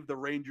want to give the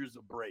Rangers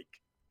a break.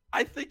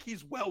 I think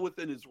he's well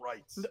within his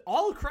rights.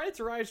 All credit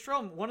to Ryan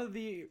Strome, one of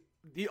the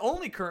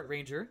only current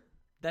Ranger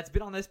that's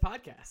been on this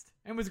podcast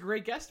and was a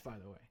great guest, by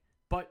the way.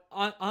 But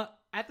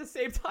at the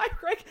same time,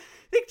 Greg,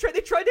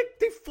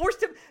 they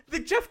forced him. The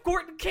Jeff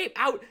Gorton came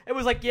out and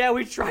was like, "Yeah,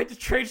 we tried to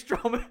trade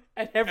Strome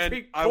at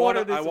every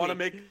corner this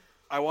week."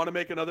 I want to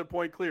make another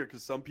point clear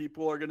because some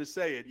people are going to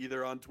say it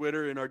either on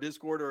Twitter in our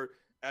Discord or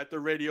at the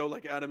radio,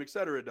 like Adam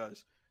Etc.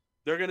 does.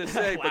 They're going to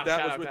say, wow, but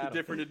that was with a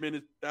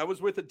different that was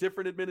with a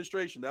different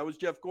administration. That was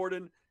Jeff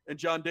Gordon and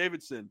John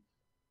Davidson.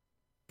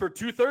 For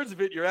 2/3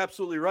 of it, you're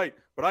absolutely right.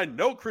 But I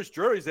know Chris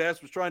Drury's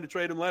ass was trying to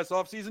trade him last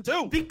offseason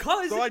too.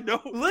 Because so I know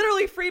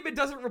literally Friedman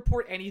doesn't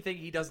report anything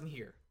he doesn't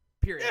hear.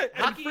 Period.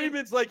 Yeah, and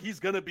Friedman's like he's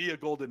going to be a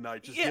Golden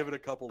Knight. Just give it a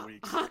couple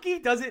weeks. Hockey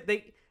doesn't.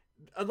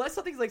 Unless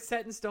something's like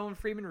set in stone,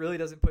 Friedman really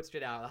doesn't put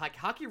shit out. Like,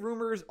 hockey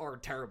rumors are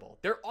terrible.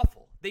 They're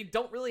awful. They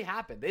don't really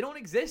happen. They don't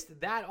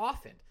exist that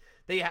often.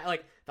 They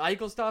like the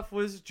Eichel stuff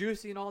was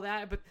juicy and all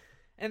that,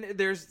 and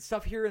there's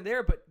stuff here and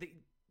there. But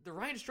the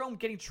Ryan Strome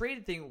getting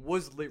traded thing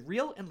was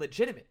real and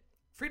legitimate.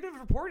 Friedman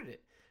reported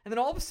it, and then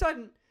all of a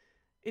sudden,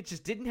 it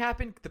just didn't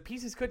happen. The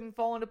pieces couldn't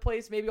fall into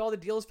place. Maybe all the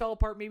deals fell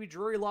apart. Maybe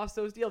Drury lost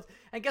those deals.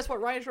 And guess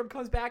what? Ryan Strome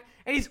comes back,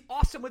 and he's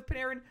awesome with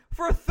Panarin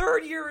for a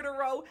third year in a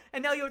row.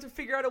 And now you have to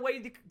figure out a way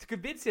to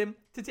convince him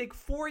to take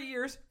 4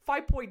 years,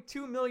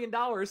 $5.2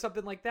 million,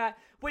 something like that.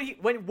 What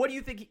do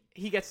you think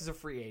he gets as a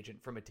free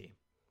agent from a team?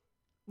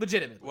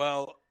 Legitimately.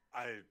 Well,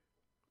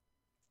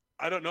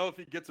 I don't know if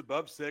he gets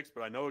above 6,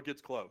 but I know it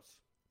gets close.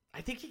 I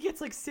think he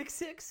gets like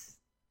 6.6.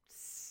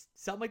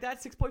 Something like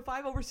that,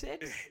 6.5 over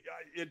 6.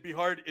 It'd be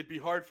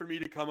hard for me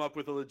to come up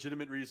with a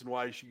legitimate reason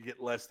why he should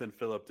get less than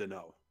Philip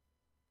Deneau.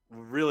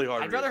 Really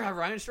hard. I'd rather have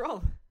Ryan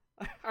Strome.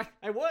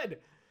 I would.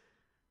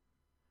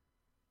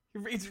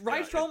 It's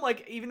Ryan Strome,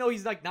 like, even though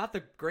he's like not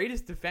the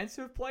greatest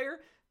defensive player,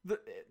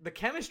 the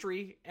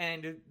chemistry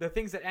and the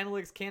things that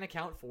analytics can't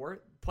account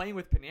for, playing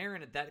with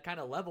Panarin at that kind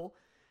of level,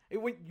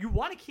 you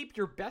want to keep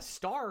your best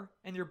star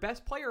and your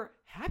best player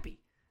happy.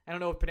 I don't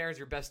know if Panarin's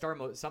your best star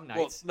some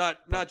nights. Well,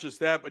 not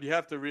just that, but you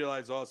have to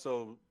realize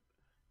also,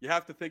 you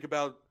have to think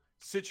about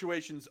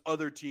situations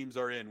other teams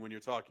are in when you're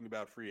talking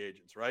about free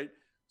agents, right?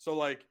 So,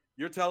 like,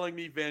 you're telling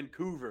me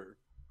Vancouver,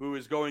 who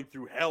is going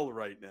through hell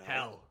right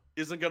now,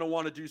 isn't going to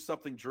want to do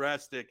something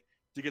drastic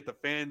to get the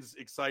fans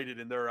excited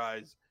in their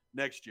eyes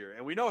next year.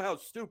 And we know how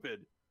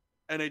stupid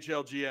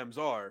NHL GMs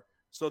are.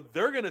 So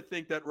they're going to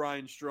think that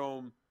Ryan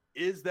Strome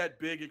is that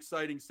big,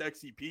 exciting,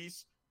 sexy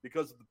piece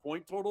because of the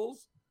point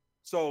totals.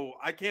 So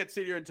I can't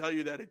sit here and tell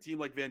you that a team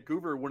like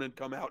Vancouver wouldn't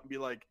come out and be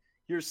like,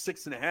 here's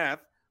 6.5,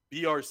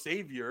 be our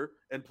savior,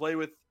 and play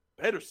with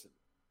Pedersen.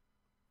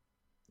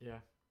 Yeah.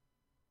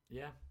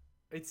 Yeah.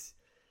 It's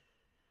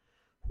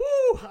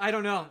whoo, I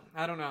don't know.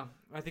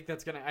 I think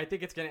it's gonna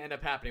end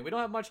up happening. We don't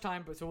have much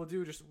time, but so we'll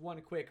do just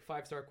one quick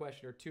 5-star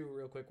question or two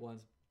real quick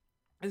ones.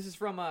 This is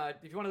from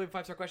if you want to leave a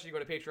 5-star question, you go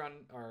to Patreon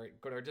or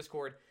go to our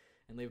Discord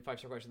and leave a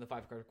 5-star question in the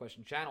 5-star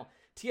question channel.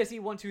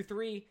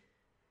 TSE1231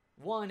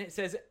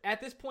 says,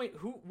 at this point,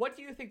 what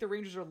do you think the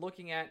Rangers are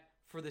looking at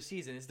for the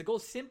season? Is the goal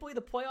simply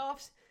the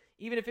playoffs,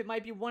 even if it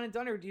might be one and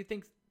done, or do you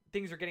think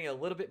things are getting a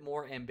little bit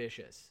more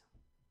ambitious?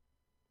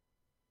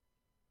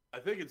 I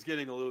think it's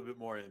getting a little bit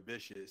more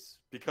ambitious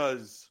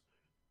because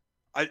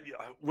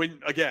when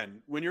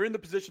you're in the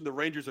position the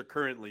Rangers are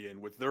currently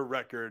in with their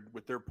record,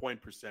 with their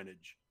point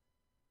percentage,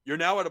 you're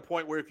now at a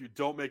point where if you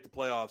don't make the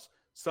playoffs,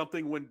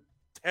 something went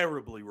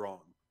terribly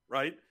wrong,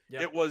 right?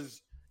 Yep.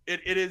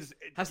 It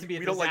has to be a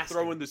we don't like disaster.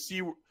 throwing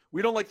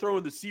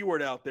the C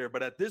word out there,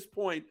 but at this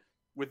point,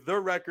 with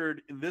their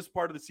record in this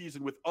part of the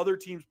season, with other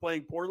teams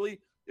playing poorly,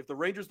 if the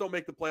Rangers don't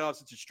make the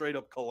playoffs, it's a straight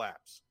up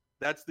collapse.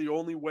 That's the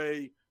only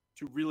way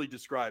to really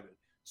describe it.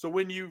 So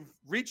when you've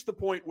reached the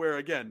point where,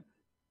 again,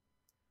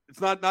 it's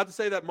not to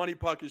say that Money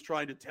Puck is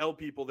trying to tell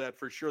people that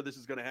for sure this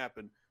is going to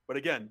happen, but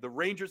again, the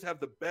Rangers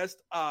have the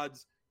best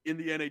odds in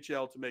the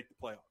NHL to make the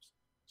playoffs.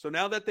 So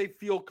now that they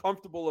feel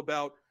comfortable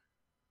about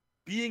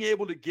being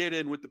able to get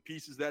in with the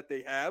pieces that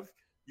they have,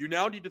 you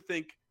now need to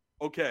think,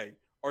 okay,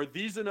 are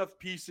these enough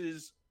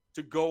pieces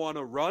to go on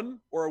a run,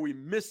 or are we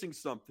missing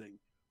something?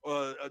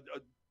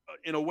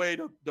 In a way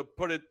to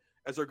put it,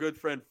 as our good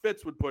friend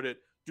Fitz would put it,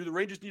 do the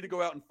Rangers need to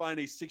go out and find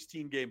a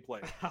 16-game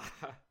player? I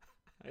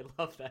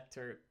love that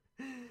term.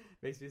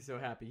 Makes me so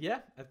happy. Yeah,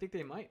 I think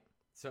they might.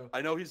 So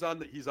I know he's on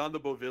the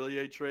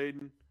Beauvillier trade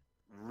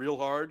real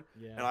hard,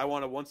 and I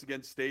want to once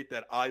again state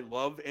that I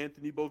love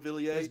Anthony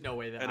Beauvillier. There's no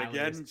way that and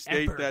Islanders again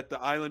state ever. that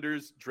the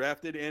Islanders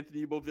drafted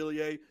Anthony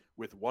Beauvillier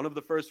with one of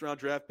the first-round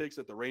draft picks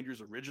that the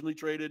Rangers originally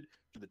traded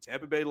to the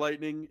Tampa Bay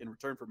Lightning in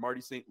return for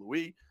Marty St.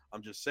 Louis.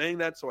 I'm just saying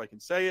that so I can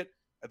say it.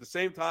 At the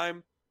same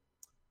time,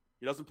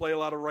 he doesn't play a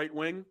lot of right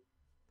wing,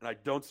 and I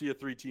don't see a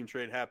 3-team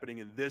trade happening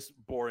in this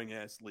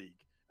boring-ass league.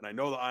 And I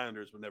know the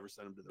Islanders would never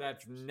send him to the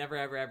That's Rangers. never,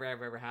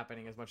 ever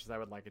happening as much as I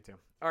would like it to.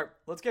 All right,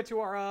 let's get to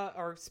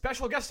our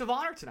special guest of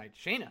honor tonight,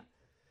 Shayna,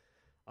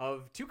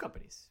 of two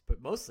companies,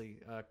 but mostly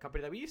a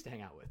company that we used to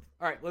hang out with.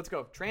 All right, let's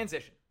go.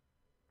 Transition.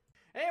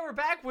 Hey, we're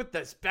back with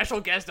the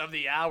special guest of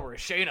the hour,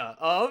 Shayna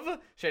of...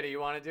 Shayna, you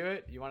want to do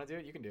it? You want to do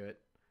it? You can do it.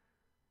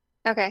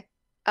 Okay.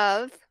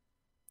 Of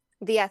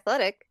The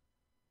Athletic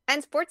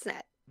and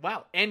Sportsnet.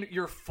 Wow, and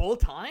you're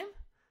full-time?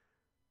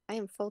 I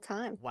am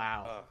full-time.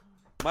 Wow.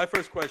 My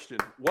first question,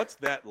 what's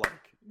that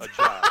like, a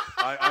job?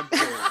 I'm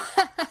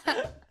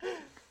curious.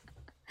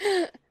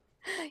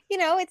 You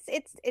know,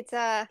 it's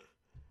a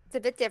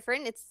bit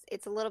different.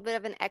 It's a little bit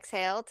of an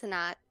exhale to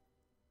not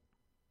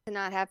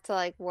have to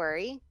like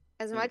worry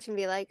as much and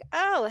be like,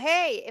 oh,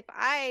 hey, if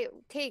I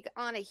take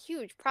on a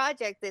huge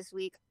project this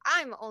week,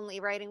 I'm only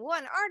writing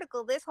one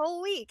article this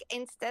whole week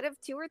instead of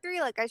 2 or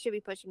 3 like I should be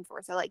pushing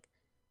for. So like,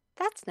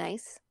 that's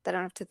nice that I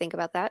don't have to think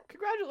about that.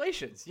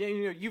 Congratulations. Yeah,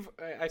 you know,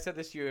 I said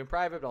this to you in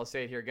private, but I'll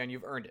say it here again.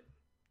 You've earned it.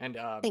 And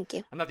Thank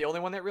you. I'm not the only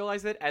one that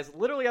realized it, as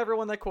literally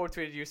everyone that quote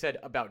tweeted you said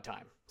about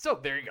time. So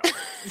there you go.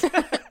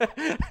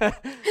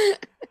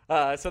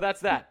 So that's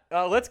that.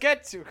 Let's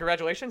get to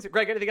congratulations.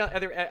 Greg, anything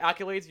other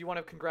accolades you want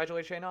to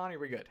congratulate Shane on? Or are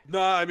we good?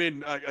 No, I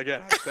mean,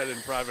 again, I said it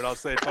in private. I'll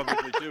say it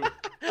publicly too.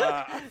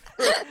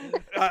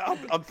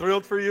 I'm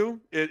thrilled for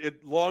you.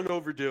 It long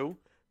overdue.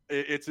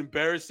 It's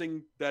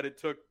embarrassing that it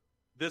took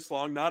this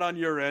long, not on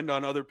your end,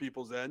 on other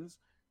people's ends.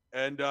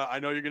 And I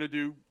know you're going to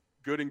do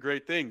good and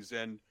great things.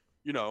 And,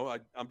 you know,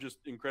 I'm just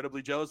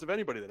incredibly jealous of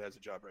anybody that has a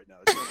job right now.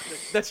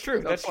 That's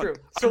true. That's fun. true.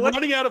 So I'm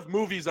running out of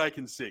movies I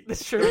can see.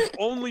 That's true. There's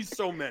only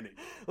so many.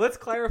 Let's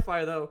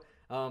clarify, though.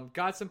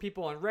 Got some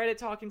people on Reddit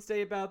talking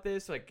today about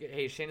this. Like,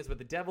 hey, Shane is with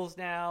the Devils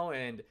now.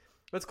 And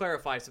let's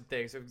clarify some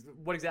things. So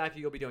what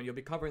exactly you'll be doing. You'll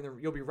be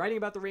you'll be writing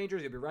about the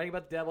Rangers. You'll be writing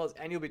about the Devils.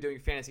 And you'll be doing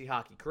fantasy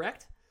hockey,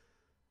 correct?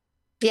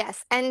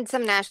 Yes, and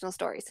some national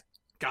stories.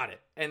 Got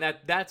it. And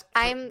that's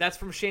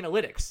from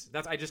Shanealytics.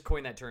 I just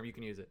coined that term. You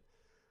can use it.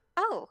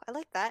 Oh, I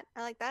like that.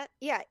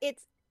 Yeah,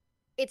 it's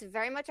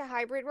very much a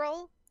hybrid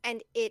role,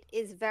 and it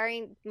is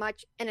very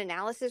much an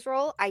analysis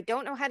role. I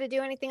don't know how to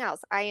do anything else.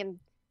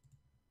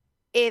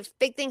 If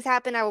big things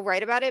happen, I will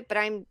write about it, but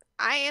I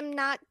am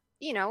not,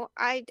 you know,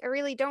 I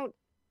really don't.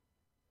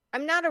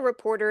 I'm not a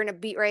reporter and a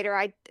beat writer.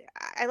 I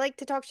like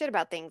to talk shit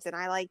about things, and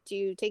I like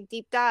to take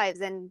deep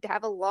dives and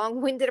have a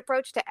long-winded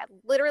approach to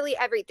literally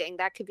everything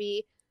that could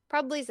be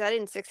probably said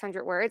in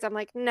 600 words. I'm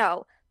like,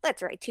 no,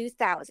 let's write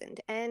 2,000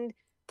 and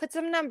put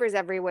some numbers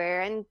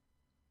everywhere and,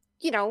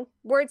 you know,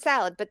 word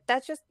salad. But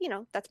that's just, you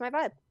know, that's my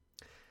vibe.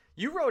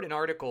 You wrote an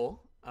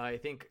article, I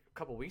think, a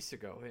couple weeks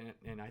ago,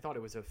 and I thought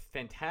it was a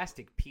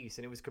fantastic piece.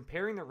 And it was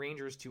comparing the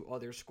Rangers to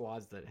other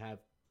squads that have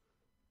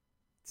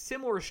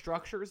similar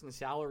structures and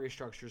salary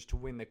structures to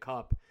win the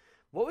cup.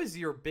 What was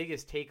your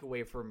biggest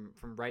takeaway from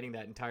writing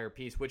that entire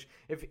piece? Which,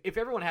 if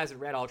everyone hasn't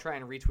read, I'll try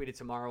and retweet it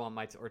tomorrow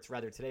or it's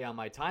rather today on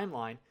my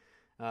timeline,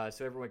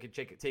 so everyone can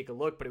take a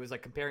look. But it was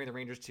like comparing the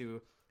Rangers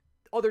to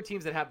other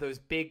teams that have those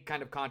big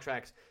kind of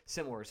contracts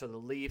similar. So the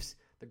Leafs,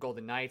 the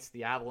Golden Knights,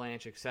 the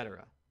Avalanche,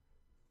 etc.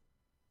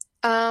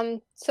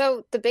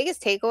 So the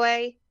biggest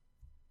takeaway,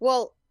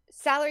 well,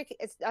 salary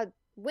is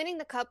winning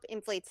the cup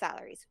inflates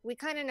salaries. We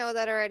kind of know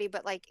that already,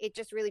 but like it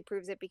just really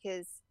proves it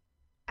because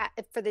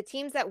for the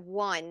teams that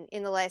won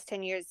in the last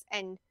 10 years,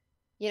 and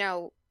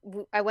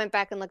I went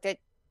back and looked at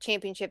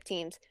championship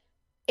teams.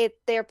 If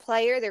their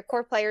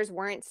core players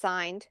weren't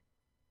signed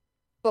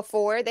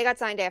before, they got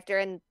signed after,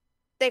 and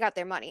they got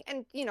their money.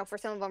 And for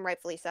some of them,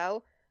 rightfully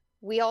so.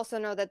 We also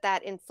know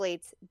that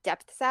inflates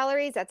depth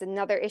salaries. That's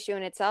another issue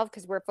in itself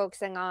because we're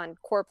focusing on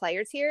core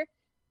players here.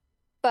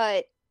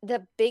 But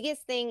the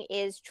biggest thing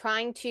is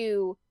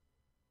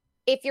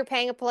if you're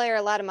paying a player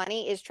a lot of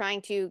money, is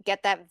trying to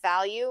get that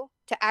value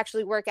to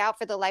actually work out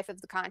for the life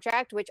of the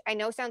contract, which I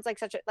know sounds like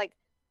such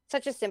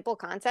a simple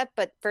concept,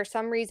 but for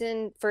some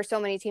reason, for so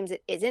many teams,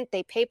 it isn't.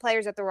 They pay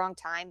players at the wrong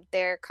time.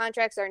 Their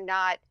contracts are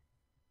not,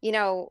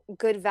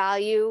 good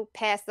value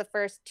past the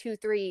first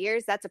 2-3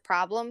 years. That's a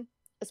problem,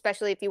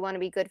 especially if you want to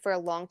be good for a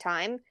long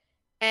time.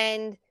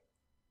 And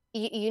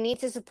you need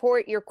to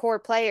support your core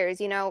players.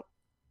 The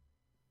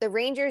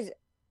Rangers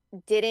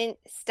didn't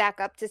stack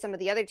up to some of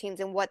the other teams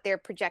and what their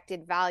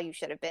projected value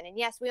should have been. And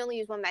yes, we only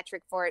use one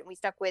metric for it, and we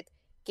stuck with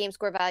game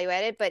score value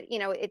added, but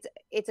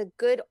it's a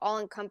good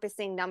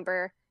all-encompassing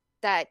number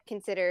that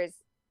considers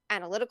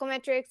analytical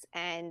metrics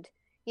and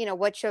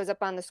what shows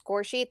up on the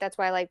score sheet. That's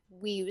why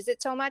we use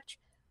it so much.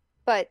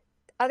 But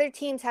other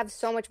teams have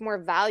so much more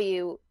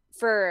value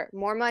for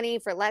more money,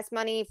 for less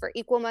money, for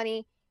equal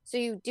money. So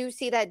you do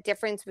see that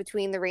difference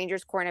between the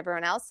Rangers core and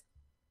everyone else.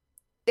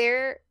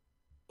 Their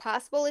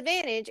possible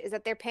advantage is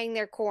that they're paying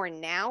their core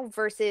now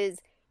versus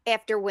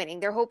after winning.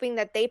 They're hoping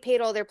that they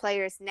paid all their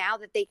players now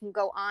that they can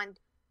go on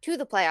to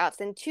the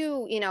playoffs and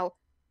to,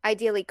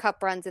 ideally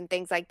cup runs and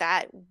things like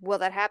that. Will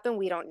that happen?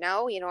 We don't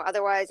know.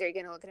 Otherwise, are you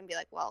going to look at it and be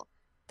like, well,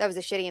 that was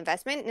a shitty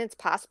investment? And it's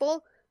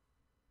possible.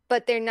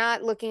 But they're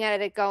not looking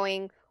at it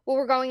going, well,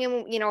 we're going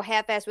in,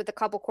 half-assed with a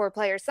couple core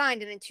players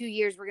signed, and in 2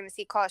 years, we're going to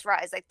see costs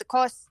rise. Like, the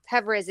costs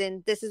have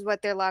risen. This is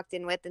what they're locked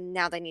in with, and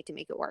now they need to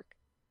make it work.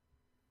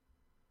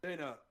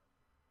 Dana,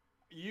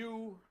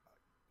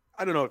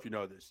 I don't know if you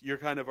know this. You're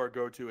kind of our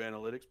go-to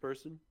analytics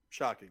person.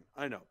 Shocking.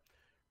 I know.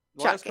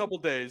 The last couple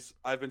days,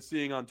 I've been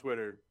seeing on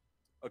Twitter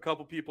a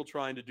couple people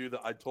trying to do the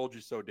I told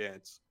you so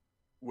dance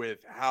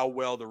with how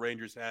well the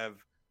Rangers have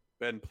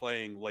been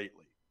playing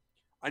lately.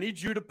 I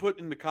need you to put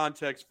into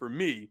context for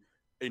me,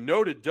 a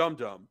noted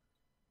dum-dum,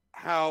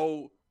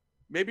 how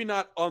maybe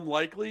not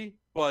unlikely,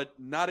 but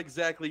not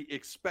exactly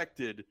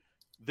expected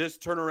this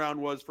turnaround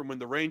was from when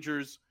the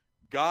Rangers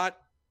got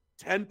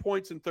 10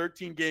 points in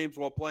 13 games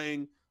while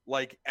playing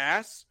like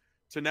ass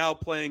to now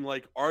playing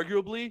like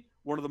arguably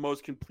one of the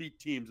most complete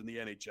teams in the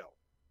NHL.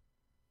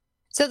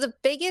 So the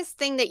biggest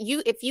thing that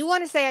if you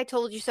want to say I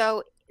told you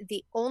so,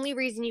 the only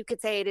reason you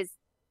could say it is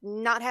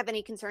not have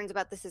any concerns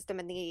about the system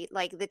and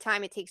the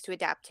time it takes to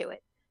adapt to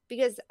it.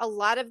 Because a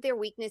lot of their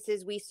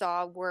weaknesses we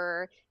saw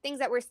were things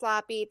that were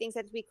sloppy, things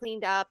that had to be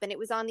cleaned up, and it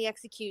was on the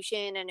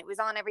execution and it was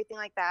on everything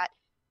like that.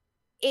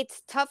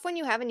 It's tough when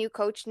you have a new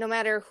coach, no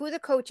matter who the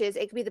coach is.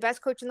 It could be the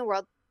best coach in the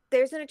world.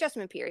 There's an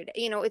adjustment period.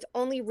 It's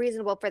only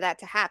reasonable for that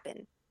to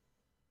happen.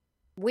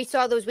 We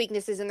saw those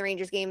weaknesses in the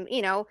Rangers game.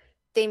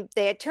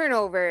 They had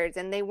turnovers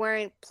and they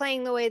weren't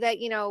playing the way that,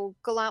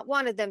 Gallant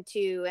wanted them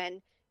to.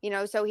 And,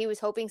 so he was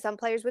hoping some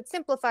players would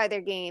simplify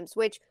their games,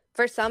 which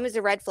for some is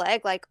a red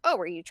flag. Like, oh,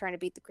 were you trying to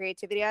beat the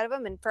creativity out of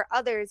them? And for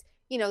others,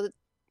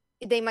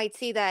 they might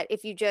see that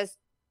if you just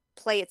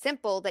play it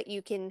simple, that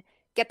you can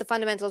get the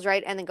fundamentals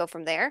right and then go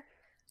from there.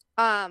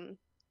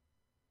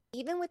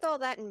 Even with all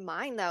that in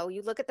mind, though,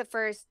 you look at the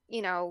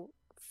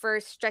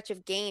first stretch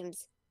of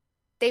games,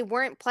 they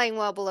weren't playing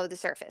well below the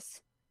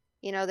surface.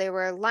 There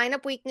were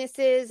lineup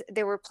weaknesses.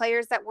 There were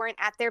players that weren't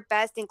at their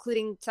best,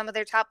 including some of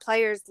their top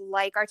players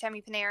like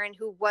Artemi Panarin,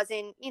 who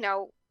wasn't,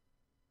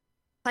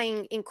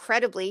 playing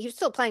incredibly. He was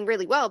still playing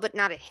really well, but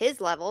not at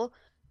his level.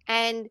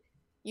 And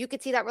you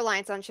could see that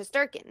reliance on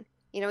Shesterkin.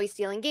 He's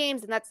stealing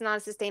games, and that's not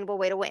a sustainable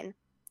way to win.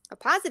 A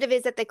positive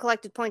is that they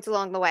collected points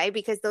along the way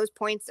because those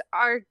points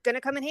are going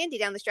to come in handy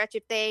down the stretch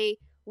if they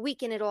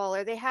weaken it all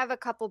or they have a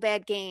couple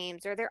bad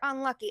games or they're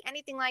unlucky,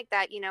 anything like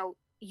that.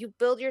 You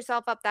build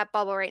yourself up that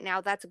bubble right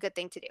now. That's a good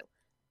thing to do.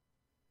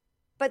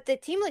 But the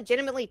team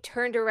legitimately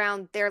turned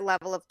around their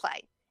level of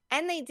play.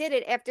 And they did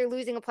it after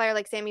losing a player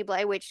like Sammy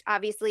Blais, which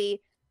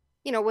obviously,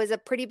 was a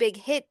pretty big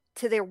hit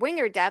to their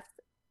winger depth.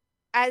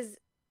 As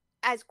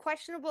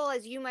questionable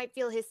as you might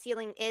feel his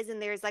ceiling is,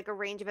 and there's a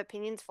range of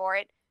opinions for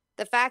it,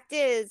 the fact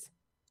is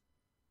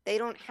they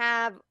don't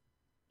have,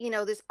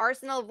 this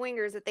arsenal of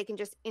wingers that they can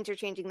just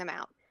interchanging them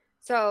out.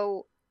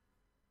 So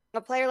a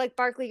player like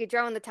Barclay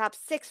Goodrow in the top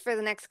 6 for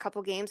the next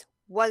couple games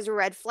was a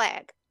red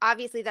flag.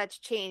 Obviously that's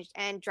changed,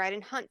 and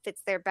Dryden Hunt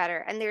fits there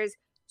better. And there's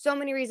so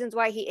many reasons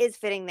why he is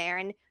fitting there.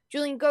 And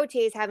Julian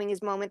Gauthier is having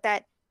his moment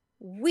that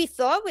we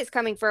thought was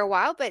coming for a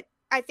while, but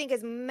I think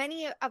as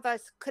many of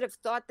us could have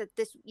thought that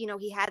this,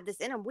 he had this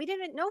in him, we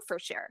didn't know for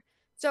sure.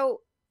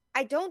 So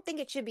I don't think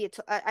it should be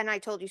an I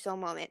told you so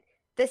moment.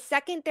 The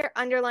second their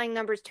underlying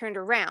numbers turned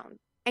around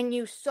and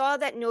you saw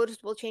that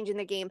noticeable change in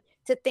the game,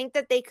 to think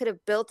that they could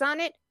have built on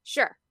it,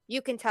 sure,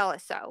 you can tell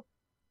us so.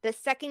 The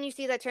second you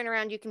see that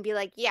turnaround, you can be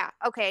like, yeah,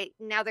 okay,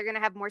 now they're going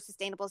to have more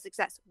sustainable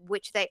success,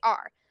 which they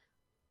are.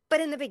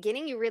 But in the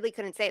beginning, you really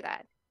couldn't say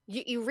that.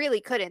 You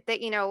really couldn't.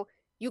 That,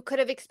 you could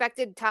have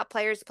expected top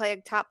players to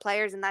play top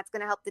players, and that's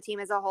going to help the team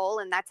as a whole,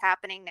 and that's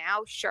happening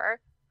now, sure.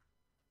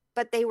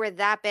 But they were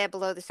that bad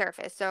below the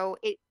surface. So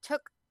it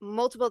took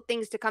multiple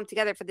things to come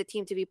together for the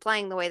team to be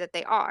playing the way that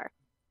they are.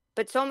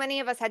 But so many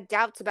of us had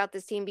doubts about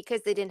this team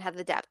because they didn't have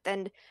the depth,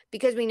 and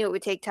because we knew it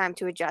would take time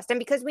to adjust, and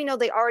because we know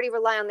they already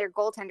rely on their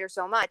goaltender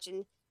so much,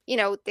 and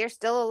they're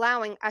still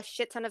allowing a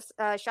shit ton of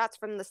shots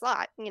from the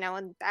slot,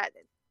 and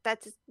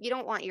that's you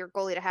don't want your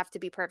goalie to have to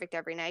be perfect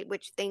every night,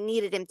 which they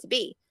needed him to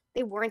be.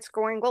 They weren't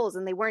scoring goals,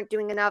 and they weren't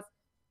doing enough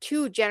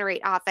to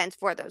generate offense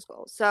for those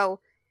goals.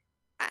 So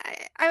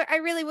I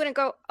really wouldn't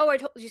go, oh, I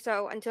told you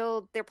so,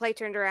 until their play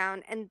turned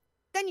around, and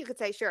then you could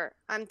say, sure,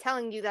 I'm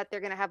telling you that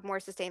they're going to have more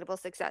sustainable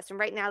success. And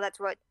right now, that's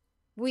what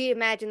we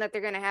imagine that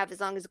they're going to have,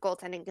 as long as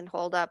goaltending can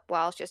hold up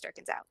while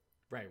Shesterkin's out.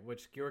 Right,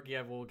 which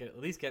Georgiev will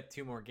at least get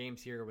 2 more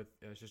games here with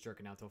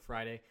Shesterkin out till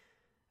Friday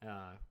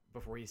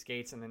before he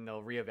skates, and then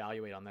they'll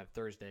reevaluate on that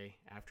Thursday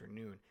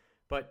afternoon.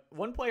 But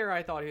one player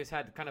I thought who's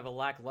had kind of a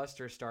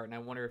lackluster start, and I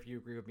wonder if you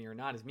agree with me or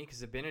not, is Mika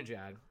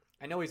Zibanejad.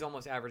 I know he's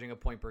almost averaging a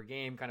point per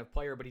game kind of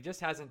player, but he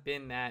just hasn't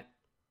been that.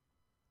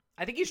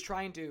 I think he's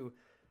trying to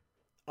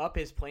up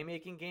his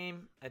playmaking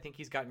game. I think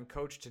he's gotten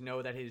coached to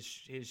know that his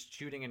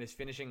shooting and his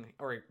finishing,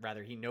 or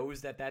rather he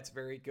knows that that's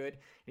very good.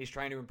 He's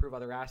trying to improve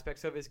other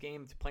aspects of his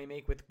game to play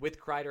make with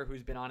Kreider,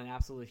 who's been on an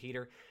absolute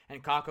heater,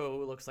 and Kakko,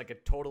 who looks like a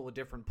totally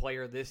different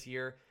player this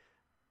year.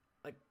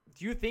 Like,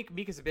 do you think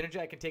Mika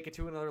Zibanejad can take it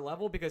to another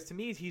level? Because to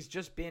me, he's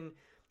just been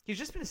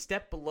a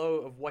step below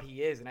of what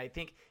he is, and I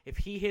think if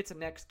he hits a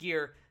next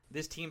gear,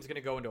 this team's going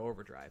to go into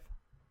overdrive.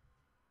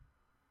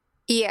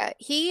 Yeah,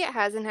 he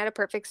hasn't had a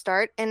perfect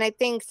start, and I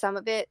think some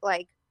of it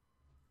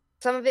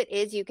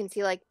is, you can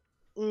see, like,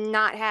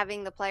 not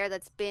having the player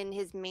that's been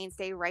his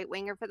mainstay right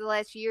winger for the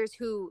last few years,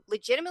 who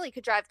legitimately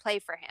could drive play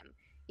for him.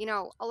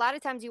 A lot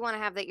of times you want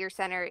to have that your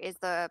center is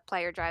the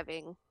player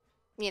driving,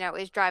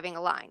 is driving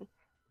a line.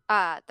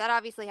 That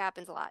obviously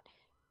happens a lot.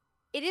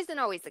 It isn't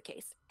always the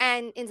case,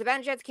 and in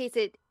Zibanejad's case,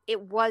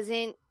 it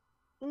wasn't,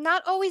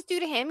 not always due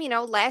to him.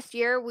 Last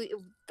year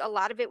a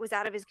lot of it was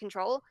out of his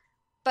control,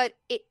 but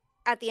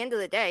at the end of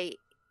the day,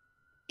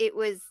 it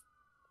was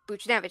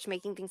Buchnevich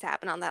making things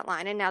happen on that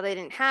line, and now they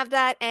didn't have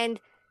that. And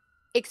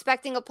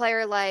expecting a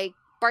player like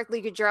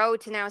Barclay Goodrow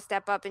to now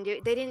step up and do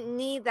it, they didn't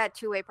need that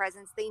two-way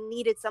presence. They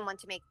needed someone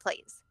to make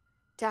plays,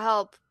 to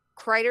help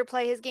Kreider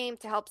play his game,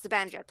 to help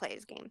Zibanejad play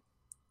his game.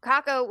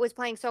 Kakko was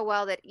playing so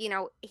well that,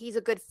 he's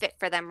a good fit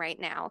for them right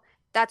now.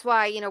 That's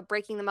why,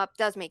 breaking them up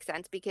does make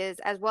sense, because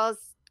as well as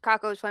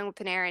Kakko was playing with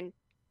Panarin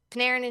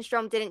and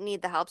Strome didn't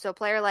need the help. So a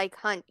player like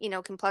Hunt,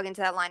 can plug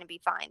into that line and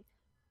be fine.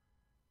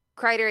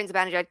 Kreider and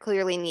Zibanejad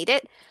clearly need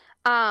it.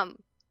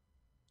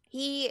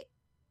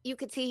 You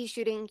could see he's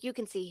shooting. You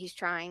can see he's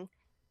trying.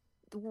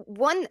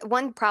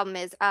 One problem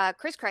is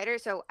Chris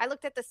Kreider. So I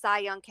looked at the Cy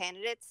Young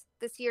candidates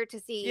this year to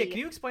see. Yeah, can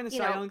you explain the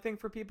Cy Young thing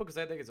for people? Because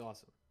I think it's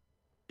awesome.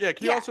 Yeah,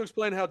 can you also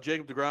explain how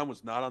Jacob deGrom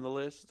was not on the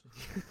list?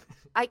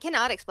 I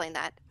cannot explain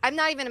that. I'm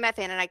not even a Met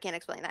fan, and I can't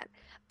explain that.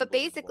 But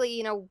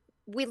basically,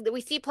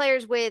 we see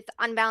players with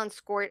unbalanced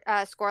score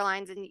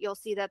lines, and you'll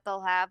see that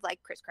they'll have, like,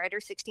 Chris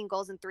Kreider, 16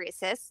 goals and 3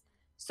 assists.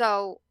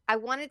 So I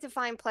wanted to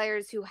find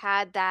players who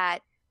had that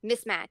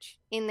mismatch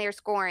in their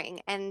scoring.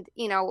 And,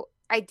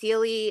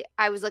 ideally,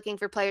 I was looking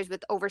for players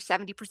with over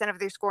 70% of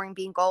their scoring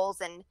being goals.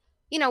 And,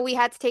 we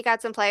had to take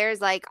out some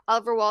players like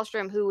Oliver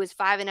Wahlstrom, who was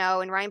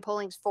 5-0, and Ryan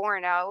Poehling's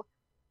 4-0.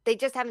 They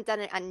just haven't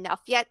done it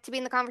enough yet to be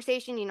in the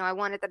conversation. I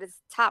wanted that as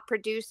top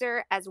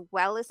producer as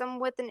well as someone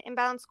with an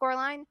imbalanced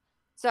scoreline.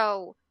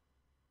 So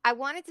I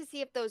wanted to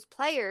see if those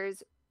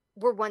players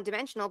were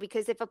one-dimensional,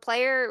 because if a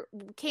player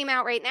came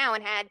out right now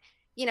and had,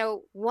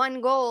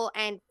 1 goal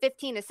and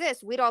 15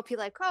 assists, we'd all be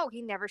like, oh,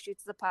 he never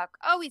shoots the puck.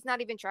 Oh, he's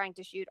not even trying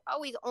to shoot.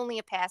 Oh, he's only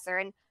a passer.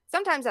 And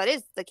sometimes that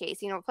is the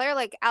case. A player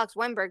like Alex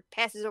Wennberg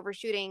passes over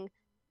shooting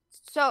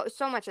so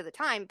much of the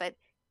time, but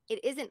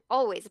it isn't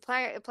always. A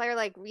player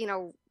like,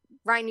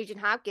 Ryan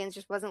Nugent-Hopkins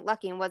just wasn't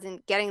lucky and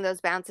wasn't getting those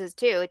bounces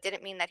too. It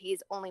didn't mean that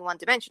he's only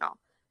one-dimensional.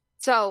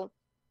 So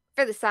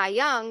for the Cy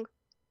Young,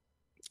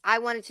 I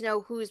wanted to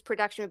know whose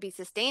production would be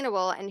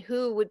sustainable and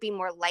who would be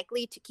more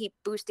likely to keep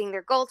boosting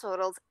their goal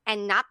totals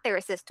and not their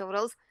assist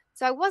totals.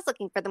 So I was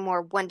looking for the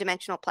more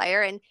one-dimensional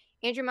player, and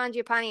Andrew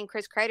Mangiapane and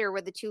Chris Kreider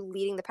were the two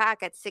leading the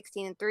pack at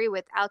 16-3,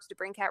 with Alex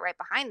DeBrincat right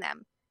behind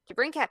them.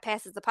 DeBrincat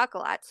passes the puck a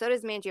lot. So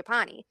does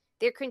Mangiapane.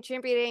 They're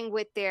contributing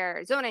with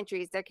their zone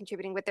entries. They're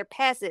contributing with their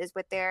passes,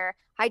 with their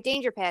high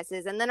danger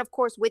passes, and then, of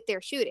course, with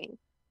their shooting.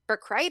 For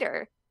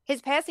Kreider,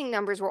 his passing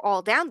numbers were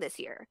all down this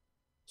year.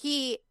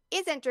 he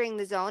is entering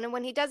the zone, and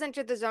when he does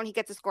enter the zone, he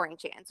gets a scoring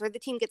chance, or the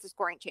team gets a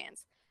scoring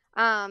chance.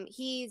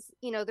 He's,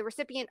 the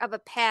recipient of a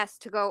pass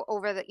to go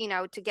over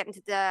to get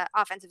into the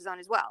offensive zone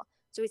as well.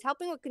 So he's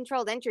helping with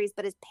controlled entries,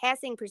 but his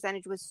passing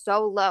percentage was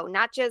so low,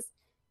 not just,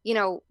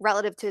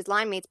 relative to his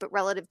line mates, but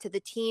relative to the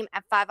team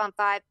at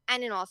 5-on-5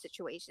 and in all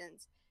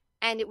situations.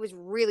 And it was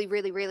really,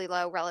 really, really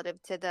low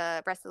relative to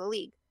the rest of the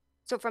league.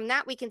 So from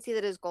that, we can see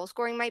that his goal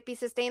scoring might be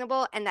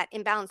sustainable and that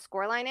imbalanced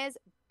scoreline is.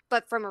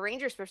 But from a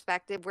Rangers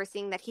perspective, we're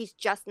seeing that he's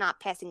just not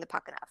passing the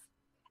puck enough.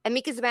 And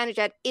Mika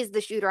Zibanejad is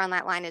the shooter on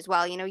that line as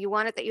well. You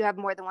want it that you have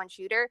more than one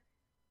shooter,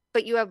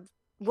 but you have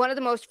one of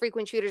the most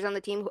frequent shooters on the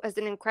team who has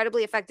an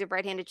incredibly effective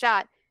right-handed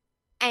shot,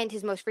 and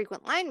his most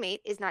frequent line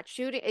mate is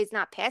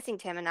not passing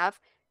to him enough.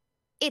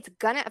 It's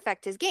going to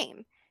affect his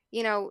game.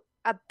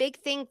 A big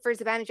thing for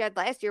Zibanejad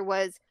last year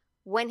was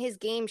when his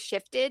game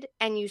shifted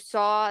and you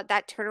saw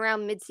that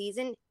turnaround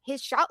midseason,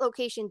 his shot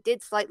location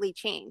did slightly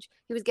change.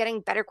 He was getting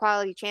better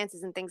quality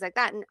chances and things like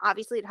that. And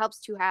obviously it helps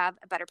to have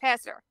a better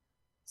passer.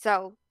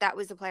 So that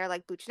was a player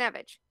like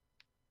Buchnevich.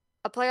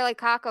 A player like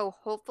Kakko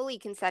hopefully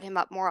can set him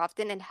up more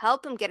often and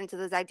help him get into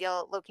those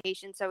ideal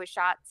locations so his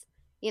shots,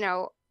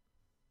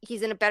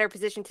 he's in a better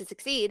position to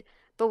succeed.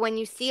 But when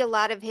you see a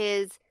lot of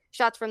his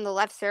shots from the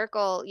left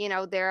circle,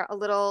 they're a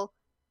little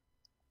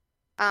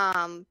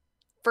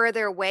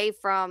further away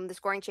from the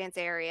scoring chance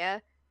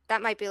area,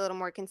 that might be a little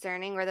more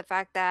concerning. Or the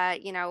fact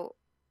that,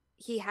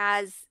 he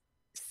has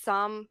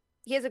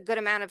a good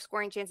amount of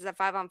scoring chances at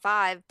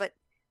 5-on-5, but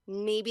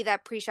maybe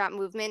that pre-shot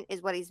movement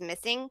is what he's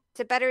missing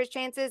to better his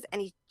chances,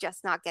 and he's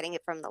just not getting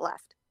it from the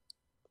left.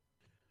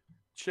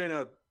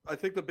 Shayna, I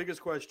think the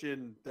biggest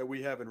question that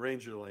we have in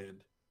Rangerland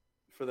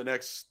for the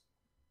next,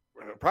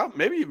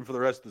 maybe even for the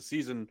rest of the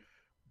season,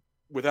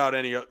 without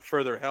any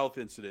further health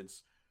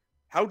incidents,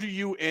 how do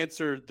you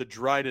answer the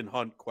Dryden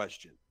Hunt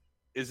question?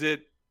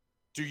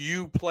 Do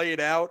you play it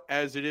out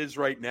as it is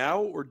right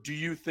now, or do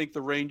you think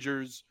the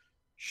Rangers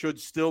should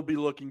still be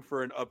looking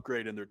for an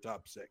upgrade in their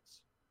top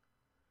six?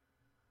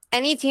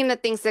 Any team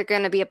that thinks they're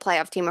going to be a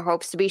playoff team or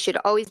hopes to be should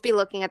always be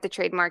looking at the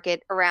trade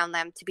market around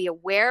them to be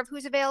aware of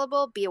who's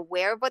available, be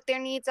aware of what their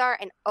needs are,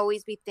 and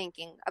always be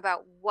thinking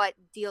about what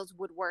deals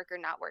would work or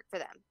not work for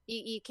them.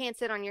 You can't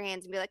sit on your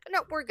hands and be like,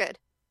 no, we're good.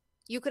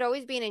 You could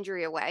always be an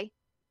injury away.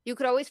 You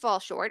could always fall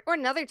short, or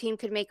another team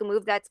could make a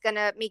move that's going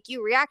to make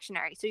you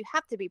reactionary. So you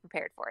have to be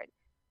prepared for it.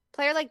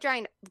 Player like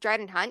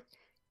Dryden Hunt,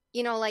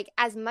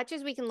 as much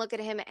as we can look at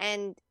him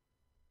and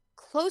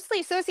closely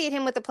associate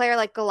him with a player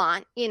like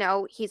Gallant,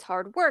 he's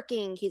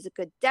hardworking, he's a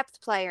good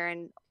depth player,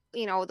 and,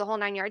 the whole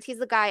 9 yards. He's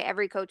the guy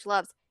every coach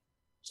loves.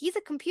 He's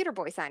a computer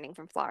boy signing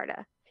from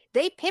Florida.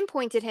 They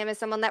pinpointed him as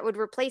someone that would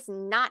replace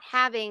not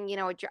having,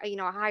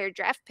 a higher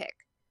draft pick.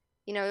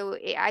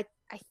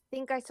 I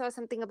think I saw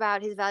something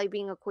about his value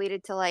being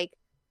equated to like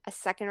a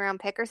second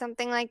round pick or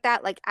something like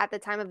that. Like at the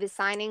time of his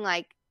signing,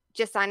 like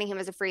just signing him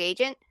as a free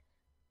agent.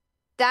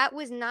 That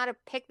was not a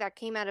pick that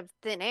came out of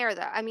thin air,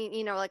 though. I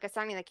mean, like a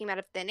signing that came out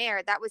of thin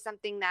air. That was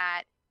something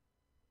that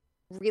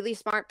really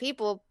smart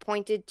people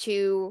pointed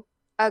to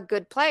a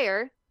good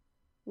player.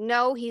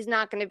 No, he's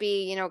not going to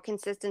be,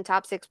 consistent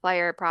top six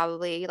player,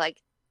 probably.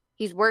 Like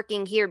he's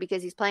working here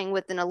because he's playing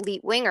with an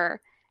elite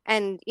winger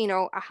and,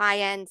 a high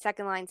end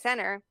second line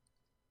center.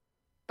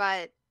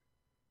 But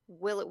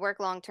will it work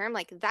long term?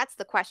 Like that's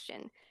the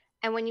question.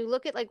 And when you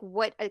look at like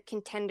what a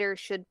contender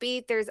should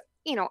be, there's,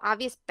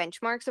 obvious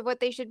benchmarks of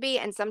what they should be.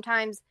 And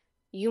sometimes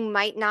you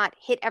might not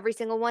hit every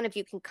single one if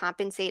you can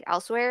compensate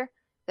elsewhere.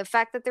 The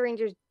fact that the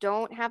Rangers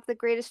don't have the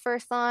greatest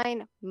first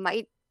line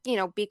might,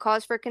 be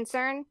cause for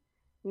concern.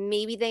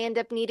 Maybe they end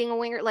up needing a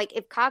winger. Like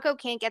if Kakko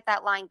can't get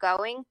that line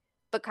going,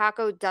 but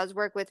Kakko does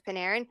work with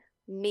Panarin,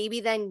 maybe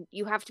then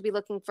you have to be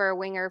looking for a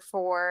winger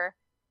for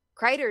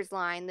Kreider's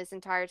line this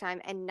entire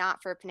time and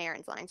not for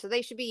Panarin's line. So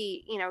they should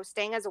be,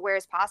 staying as aware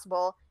as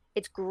possible.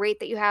 It's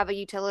great that you have a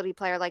utility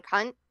player like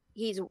Hunt.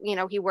 He's,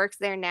 he works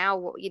there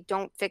now. You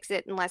don't fix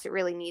it unless it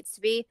really needs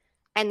to be.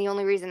 And the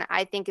only reason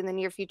I think in the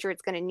near future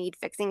it's going to need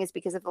fixing is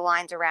because of the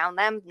lines around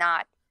them,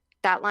 not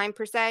that line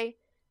per se.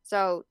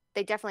 So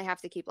they definitely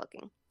have to keep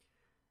looking.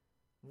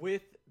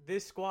 With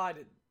this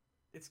squad,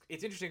 it's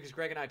interesting because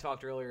Greg and I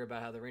talked earlier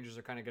about how the Rangers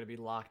are kind of going to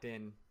be locked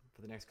in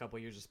for the next couple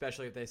of years,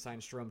 especially if they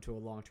sign Strome to a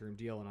long-term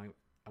deal. And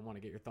I want to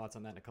get your thoughts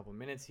on that in a couple of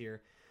minutes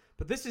here.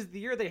 But this is the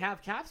year they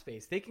have cap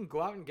space. They can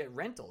go out and get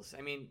rentals.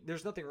 I mean,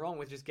 there's nothing wrong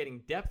with just getting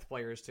depth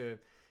players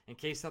in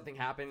case something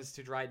happens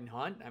to Dryden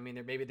Hunt. I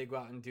mean, maybe they go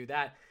out and do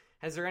that.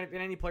 Has there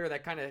been any player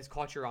that kind of has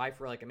caught your eye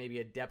for like maybe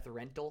a depth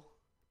rental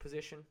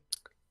position?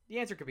 The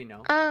answer could be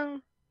no.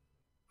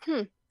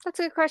 That's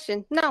a good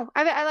question. No,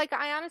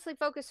 I honestly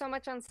focus so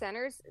much on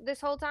centers this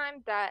whole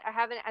time that I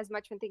haven't as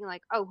much been thinking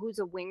like, oh, who's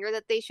a winger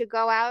that they should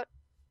go out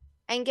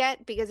and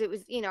get? Because it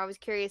was, I was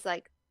curious,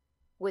 like,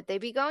 would they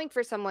be going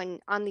for someone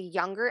on the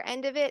younger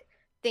end of it?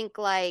 Think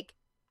like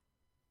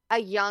a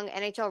young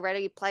NHL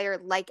ready player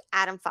like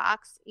Adam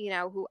Fox,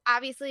 who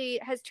obviously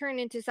has turned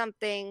into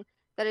something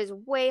that is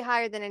way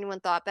higher than anyone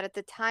thought. But at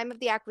the time of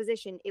the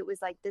acquisition, it was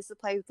like, this is a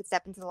player who could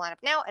step into the lineup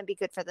now and be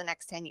good for the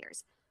next 10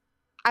 years.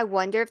 I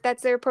wonder if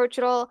that's their approach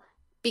at all,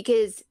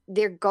 because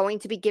they're going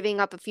to be giving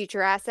up a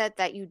future asset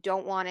that you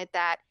don't want it,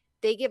 that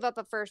they give up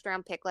a first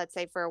round pick, let's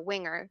say, for a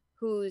winger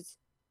who's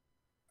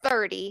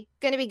 30,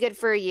 going to be good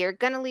for a year,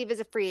 going to leave as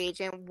a free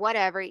agent,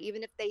 whatever.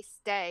 Even if they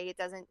stay, it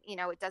doesn't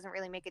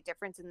really make a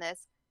difference in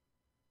this.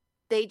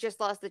 They just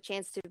lost the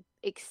chance to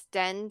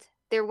extend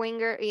their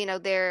winger,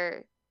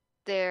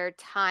 their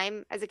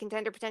time as a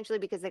contender potentially,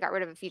 because they got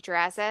rid of a future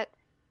asset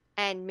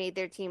and made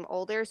their team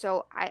older.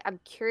 So I'm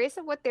curious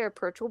of what their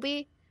approach will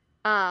be.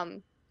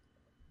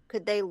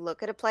 Could they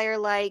look at a player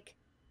like,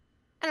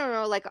 I don't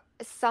know, like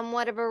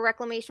somewhat of a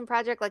reclamation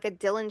project, like a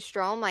Dylan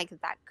Strome? Like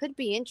that could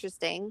be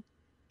interesting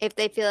if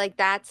they feel like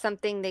that's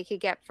something they could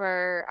get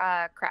for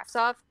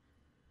Kravtsov.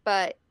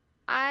 But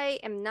I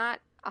am not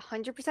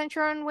 100%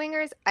 sure on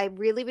wingers. I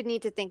really would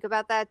need to think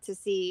about that to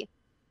see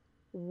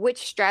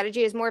which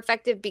strategy is more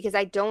effective, because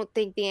I don't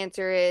think the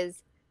answer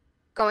is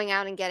going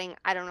out and getting,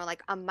 I don't know,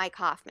 like a Mike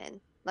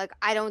Hoffman. Like,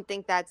 I don't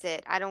think that's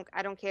it. I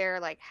don't care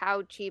like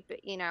how cheap,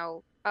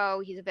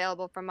 he's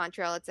available from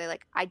Montreal. Let's say,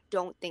 like, I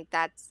don't think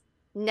that's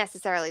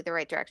necessarily the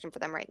right direction for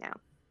them right now.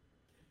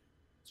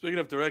 Speaking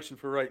of direction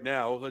for right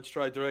now, let's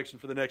try direction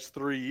for the next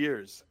 3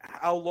 years.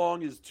 How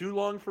long is too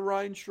long for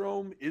Ryan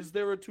Strome? Is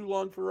there a too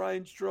long for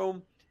Ryan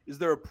Strome? Is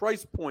there a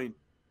price point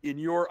in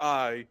your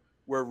eye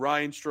where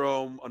Ryan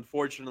Strome,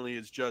 unfortunately,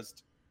 is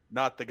just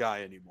not the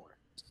guy anymore?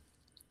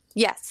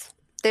 Yes,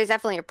 there's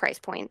definitely a price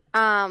point.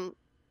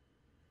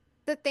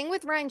 The thing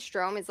with Ryan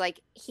Strome is,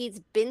 like, he's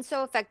been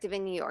so effective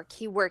in New York.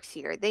 He works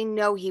here. They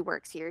know he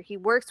works here. He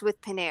works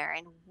with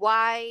Panarin.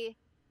 Why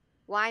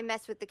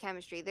mess with the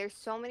chemistry? There's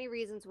so many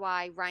reasons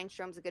why Ryan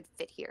Strome's a good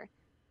fit here.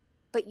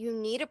 But you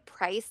need a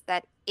price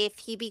that if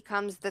he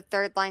becomes the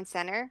third line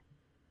center,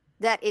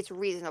 that it's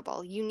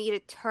reasonable. You need a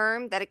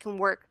term that it can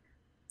work.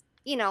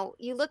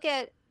 You look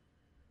at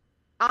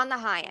on the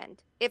high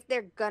end, if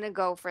they're going to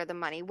go for the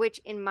money, which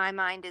in my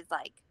mind is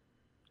like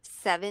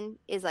 7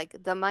 is like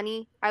the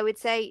money, I would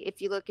say,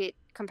 if you look at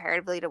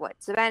comparatively to what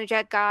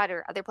Zibanejad got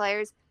or other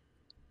players.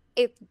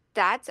 If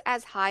that's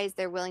as high as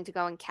they're willing to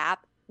go in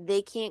cap,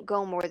 they can't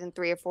go more than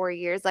 3 or 4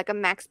 years, like a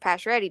Max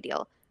Pacioretty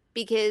deal,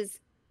 because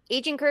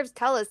aging curves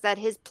tell us that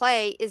his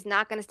play is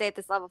not going to stay at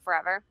this level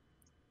forever.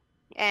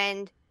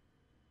 And,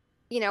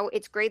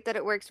 it's great that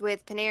it works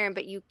with Panarin,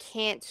 but you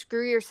can't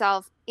screw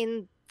yourself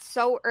in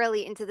so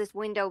early into this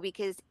window,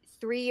 because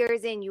 3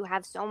 years in, you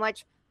have so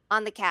much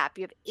on the cap.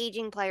 You have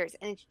aging players,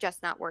 and it's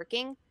just not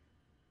working.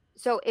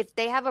 So if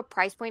they have a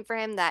price point for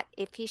him that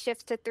if he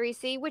shifts to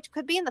 3C, which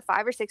could be in the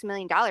 $5 or $6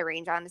 million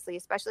range, honestly,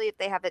 especially if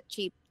they have a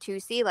cheap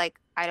 2C, like,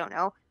 I don't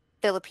know,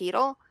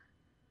 Filipino,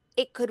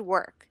 it could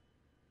work.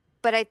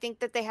 But I think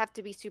that they have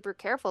to be super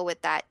careful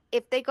with that.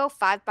 If they go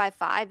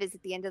 5x5, is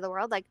it the end of the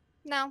world? Like,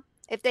 no.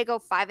 If they go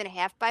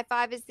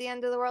 5.5x5, is the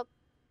end of the world?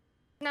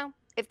 No.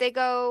 If they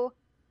go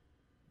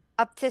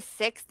up to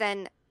 6,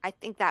 then I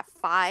think that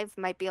 5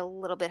 might be a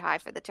little bit high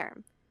for the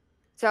term.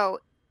 So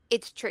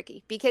it's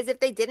tricky, because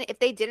if they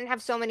didn't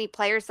have so many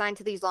players signed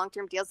to these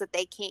long-term deals that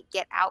they can't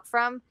get out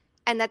from,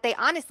 and that they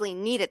honestly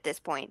need at this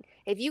point,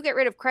 if you get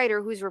rid of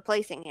Kreider, who's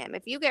replacing him?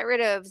 If you get rid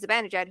of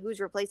Zibanejad,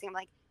 who's replacing him?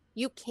 Like,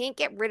 you can't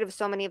get rid of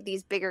so many of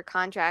these bigger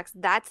contracts.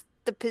 That's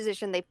the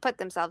position they put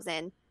themselves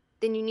in.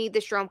 Then you need the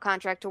Strome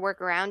contract to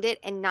work around it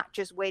and not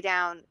just weigh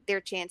down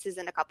their chances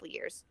in a couple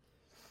years.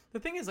 The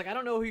thing is, like, I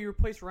don't know who you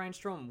replace Ryan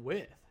Strome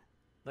with.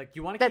 Like,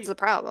 you want to That's the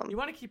problem. You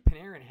want to keep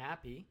Panarin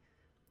happy.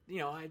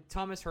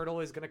 Thomas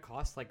Hertl is going to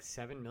cost like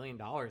 $7 million,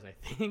 I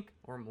think,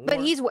 or more. But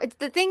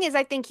the thing is,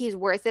 I think he's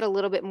worth it a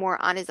little bit more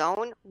on his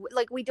own.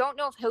 Like, we don't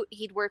know if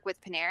he'd work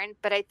with Panarin,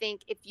 but I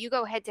think if you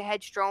go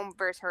head-to-head Strome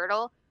versus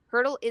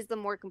Hertl is the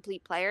more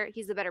complete player.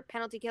 He's the better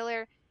penalty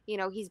killer.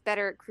 He's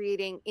better at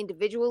creating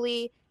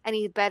individually, and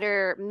he's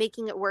better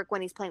making it work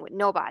when he's playing with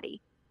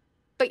nobody.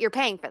 But you're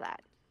paying for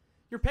that.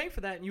 You're paying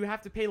for that, and you have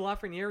to pay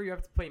Lafreniere, you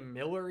have to pay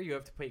Miller, you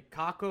have to pay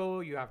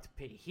Kakko, you have to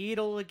pay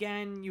Hedl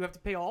again, you have to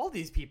pay all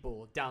these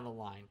people down the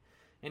line.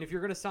 And if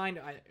you're going to sign,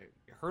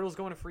 Hertl's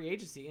going to free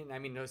agency, and I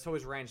mean, so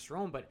is Ryan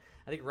Strome, but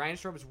I think Ryan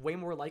Strome is way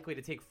more likely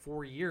to take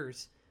 4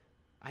 years.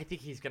 I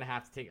think he's going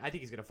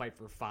to fight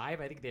for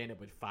 5. I think they end up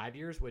with 5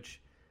 years, which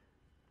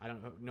I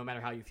don't know, no matter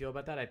how you feel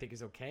about that, I think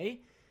is okay.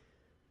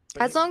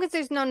 But as long as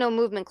there's no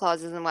movement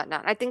clauses and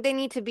whatnot, I think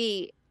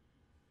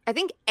I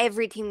think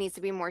every team needs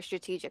to be more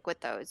strategic with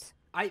those.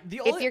 I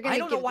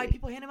don't know why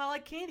people hand him out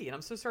like candy, and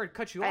I'm so sorry to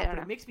cut you off, but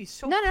it makes me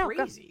so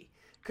crazy.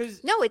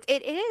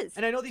 It is.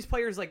 And I know these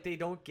players, like, they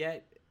don't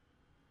get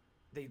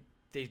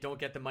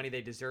the money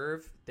they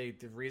deserve. The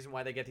reason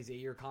why they get these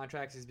 8-year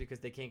contracts is because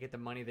they can't get the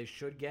money they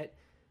should get,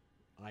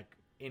 like,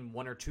 in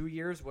 1 or 2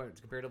 years,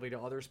 comparatively to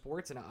other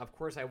sports. And of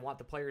course, I want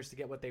the players to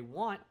get what they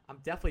want. I'm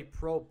definitely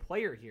pro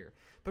player here.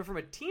 But from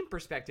a team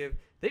perspective,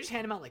 they just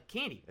hand them out like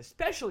candy,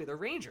 especially the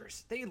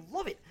Rangers. They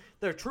love it.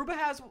 The Trouba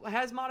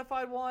has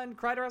modified one.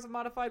 Kreider has a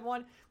modified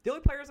one. The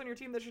only players on your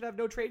team that should have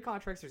no trade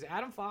contracts, there's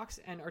Adam Fox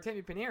and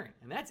Artemi Panarin.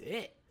 And that's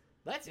it.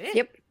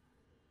 Yep.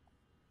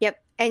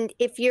 Yep. And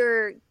if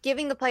you're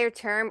giving the player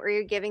term or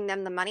you're giving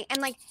them the money,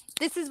 and like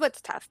this is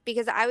what's tough,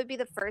 because I would be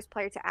the first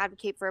player to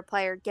advocate for a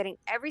player getting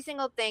every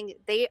single thing.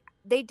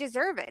 They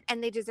deserve it,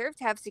 and they deserve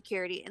to have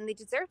security, and they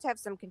deserve to have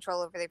some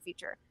control over their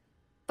future.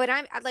 But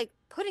I'm like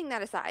putting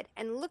that aside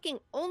and looking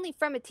only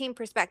from a team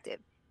perspective.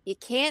 You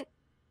can't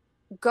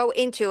go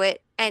into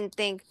it and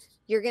think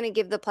you're going to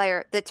give the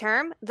player the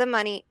term, the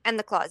money, and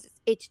the clauses.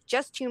 It's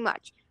just too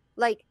much.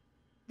 Like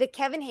the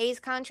Kevin Hayes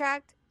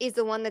contract is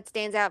the one that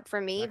stands out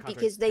for me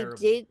because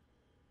they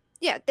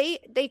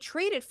they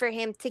traded for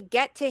him to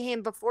get to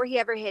him before he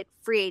ever hit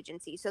free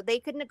agency. So they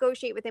could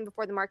negotiate with him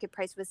before the market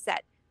price was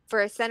set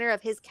for a center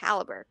of his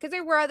caliber. Because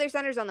there were other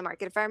centers on the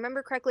market. If I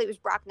remember correctly, it was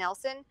Brock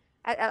Nelson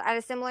at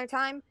a similar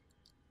time.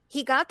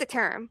 He got the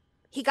term,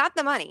 he got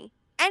the money,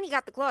 and he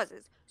got the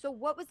clauses. So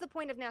what was the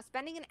point of now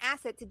spending an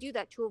asset to do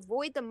that to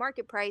avoid the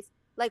market price?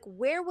 Like,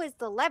 where was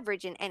the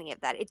leverage in any of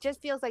that? It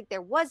just feels like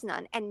there was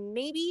none. And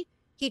maybe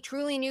he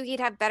truly knew he'd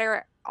have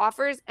better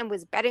offers and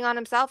was betting on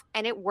himself,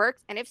 and it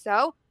worked. And if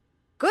so,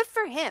 good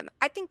for him.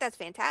 I think that's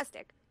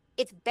fantastic.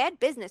 It's bad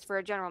business for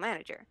a general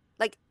manager.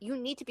 Like, you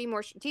need to be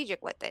more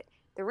strategic with it.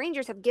 The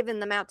Rangers have given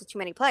them out to too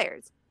many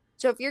players.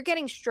 So if you're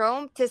getting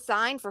Strome to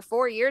sign for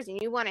 4 years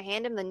and you want to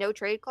hand him the no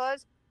trade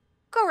clause,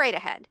 go right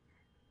ahead.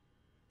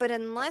 But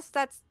unless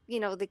that's,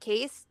 the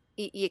case,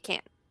 you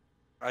can't.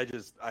 I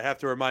have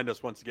to remind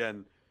us once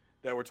again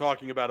that we're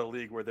talking about a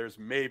league where there's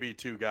maybe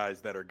 2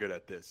 guys that are good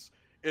at this.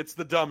 It's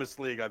the dumbest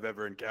league I've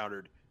ever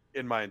encountered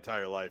in my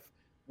entire life.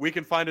 We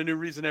can find a new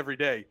reason every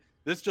day.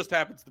 This just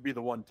happens to be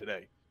the one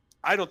today.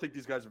 I don't think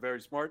these guys are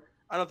very smart.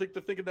 I don't think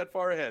they're thinking that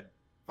far ahead,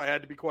 if I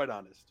had to be quite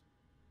honest.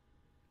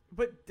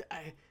 But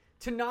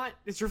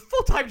it's your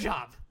full-time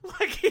job.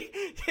 Like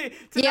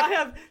to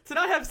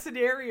not have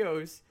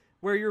scenarios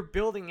where you're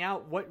building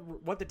out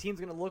what the team's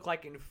going to look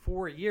like in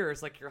 4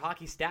 years, like your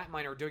hockey stat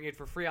miner doing it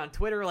for free on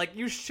Twitter. Like,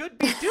 you should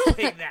be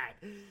doing that.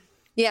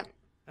 Yeah.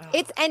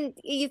 And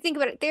you think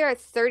about it, there are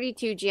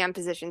 32 GM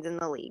positions in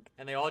the league.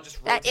 And they all just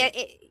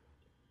rotate.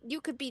 You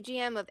could be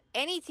GM of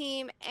any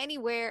team,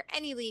 anywhere,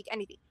 any league,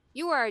 anything.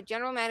 You are a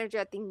general manager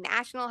at the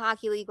National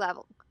Hockey League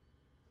level.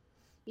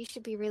 You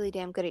should be really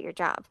damn good at your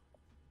job.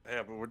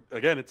 Yeah, but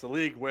again, it's a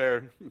league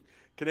where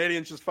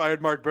Canadians just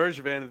fired Mark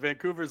Bergevin, and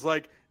Vancouver's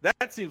like,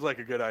 that seems like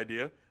a good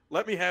idea.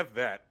 Let me have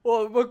that.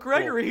 Well,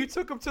 Gregory, he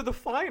took him to the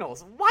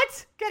finals.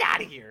 What? Get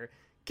out of here.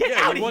 Get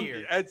out of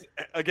here.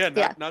 Again,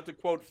 not to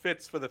quote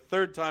Fitz for the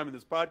 3rd time in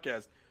this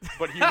podcast,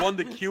 but he won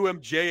the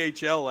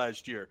QMJHL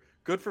last year.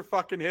 Good for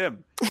fucking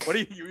him. What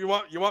do you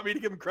want me to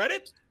give him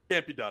credit?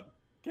 Can't be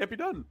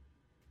done.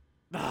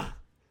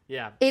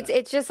 Yeah.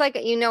 It's just like,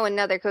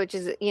 another coach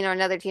is,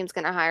 another team's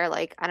going to hire,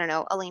 like, I don't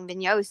know, Alain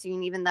Vigneault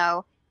soon, even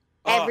though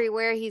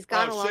everywhere he's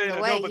gone along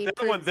the way.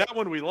 No, but that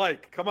one we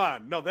like. Come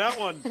on. No, that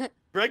one,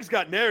 Greg's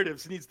got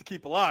narratives he needs to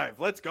keep alive.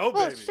 Let's go,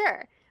 baby. Well,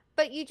 sure.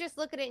 But you just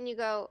look at it and you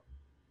go,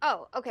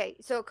 oh, okay.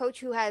 So a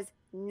coach who has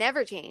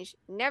never changed,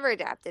 never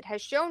adapted,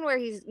 has shown where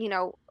he's,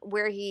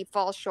 where he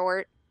falls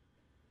short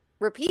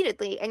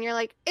repeatedly. And you're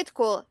like, it's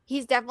cool.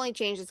 He's definitely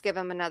changed. Let's give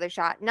him another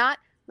shot. Not,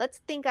 let's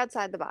think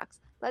outside the box.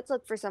 Let's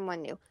look for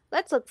someone new.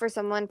 Let's look for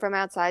someone from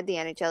outside the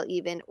NHL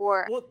even.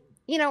 Or,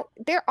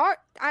 there are,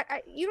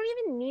 you don't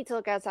even need to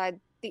look outside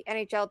the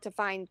NHL to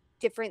find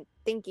different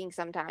thinking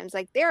sometimes.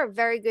 Like, there are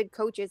very good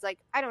coaches. Like,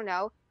 I don't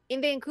know,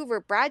 in Vancouver,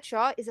 Brad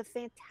Shaw is a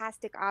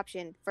fantastic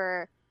option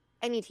for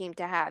any team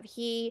to have.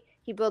 He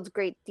builds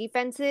great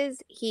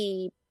defenses.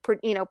 He,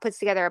 puts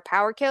together a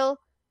power kill.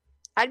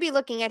 I'd be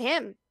looking at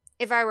him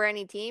if I were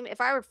any team.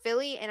 If I were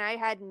Philly and I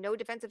had no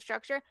defensive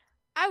structure,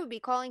 I would be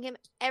calling him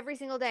every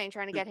single day and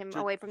trying to get him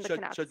away from the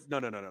Canucks. No.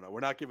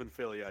 We're not giving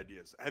Philly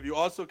ideas. Have you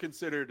also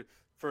considered,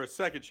 for a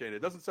second, Shane,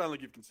 it doesn't sound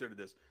like you've considered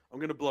this. I'm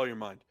going to blow your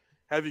mind.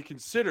 Have you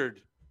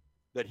considered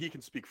that he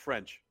can speak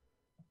French?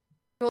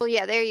 Well,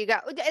 yeah, there you go.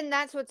 And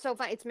that's what's so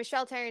funny. It's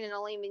Michel Therrien and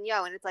Alain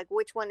Vigneault, and it's like,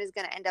 which one is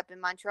going to end up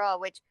in Montreal?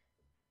 Which,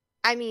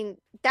 I mean,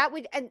 that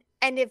would, and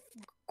if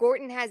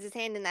Gorton has his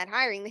hand in that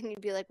hiring, then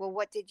you'd be like, well,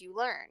 what did you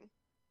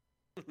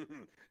learn?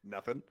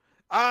 Nothing.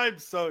 I'm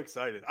so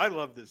excited. I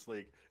love this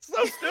league. It's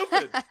so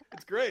stupid.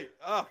 It's great.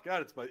 Oh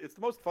God, it's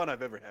the most fun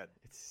I've ever had.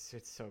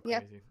 It's so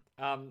crazy.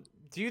 Yep.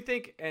 Do you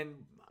think? And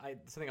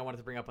something I wanted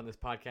to bring up on this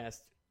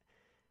podcast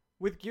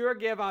with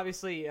Georgiev,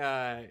 obviously,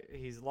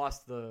 he's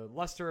lost the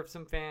luster of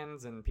some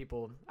fans and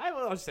people.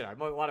 I'll just say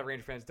a lot of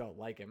Ranger fans don't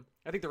like him.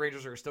 I think the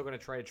Rangers are still going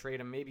to try to trade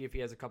him. Maybe if he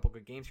has a couple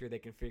good games here, they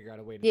can figure out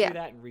a way to do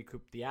that and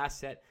recoup the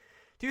asset.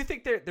 Do you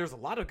think there's a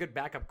lot of good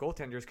backup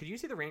goaltenders? Could you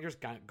see the Rangers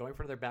going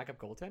for their backup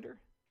goaltender?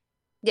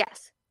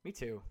 Yes. Me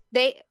too.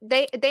 They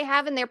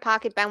have in their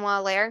pocket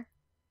Benoit Allaire,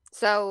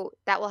 so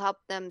that will help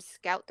them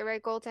scout the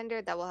right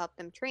goaltender. That will help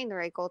them train the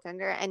right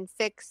goaltender and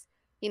fix,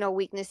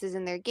 weaknesses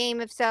in their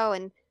game if so.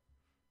 And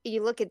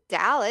you look at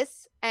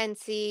Dallas and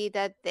see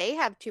that they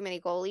have too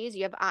many goalies.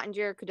 You have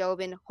Ottinger,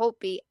 Khudobin,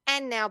 Holtby,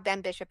 and now Ben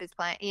Bishop is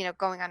playing,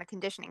 going on a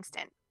conditioning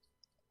stint.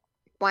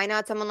 Why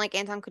not someone like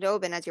Anton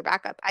Khudobin as your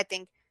backup? I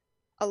think,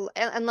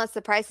 unless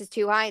the price is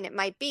too high, and it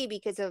might be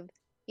because of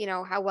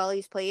how well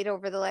he's played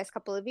over the last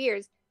couple of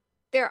years,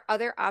 there are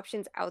other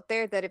options out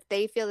there that if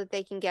they feel that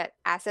they can get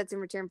assets in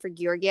return for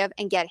Georgiev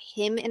and get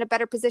him in a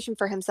better position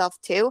for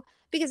himself too,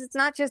 because it's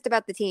not just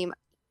about the team.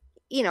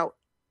 You know,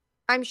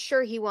 I'm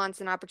sure he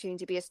wants an opportunity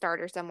to be a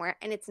starter somewhere,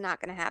 and it's not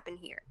going to happen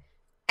here.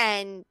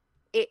 And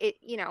it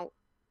you know,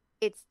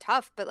 it's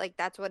tough, but like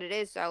that's what it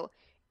is. So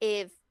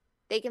if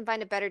they can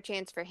find a better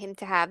chance for him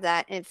to have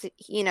that, and if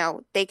you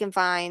know they can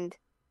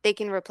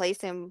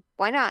replace him,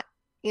 why not?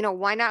 You know,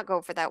 why not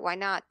go for that? Why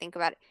not think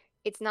about it?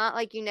 It's not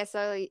like you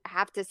necessarily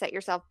have to set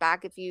yourself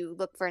back if you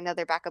look for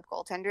another backup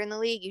goaltender in the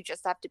league. You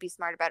just have to be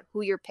smart about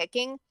who you're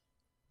picking.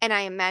 And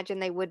I imagine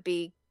they would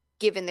be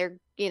given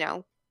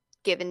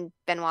Benoit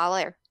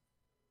Allaire.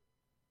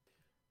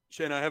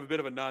 Shane, I have a bit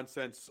of a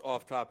nonsense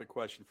off-topic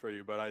question for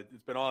you, but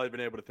it's been all I've been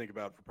able to think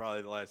about for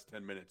probably the last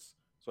 10 minutes.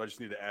 So I just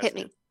need to ask Hit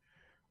me.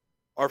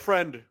 Our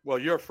friend, well,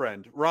 your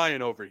friend,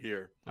 Ryan over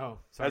here, Sorry.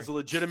 has a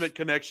legitimate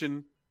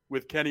connection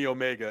with Kenny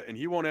Omega, and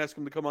he won't ask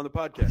him to come on the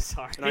podcast.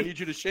 Sorry. And I need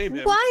you to shame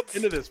him What?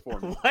 into this for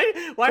me. Why are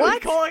you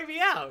What? calling me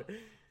out?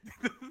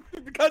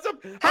 Because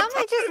How am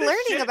I just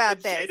learning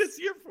about Shane this? is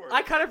here for it.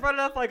 I kind of brought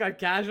it up like I'm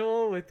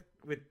casual with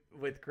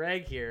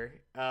Greg here.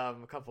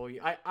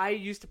 I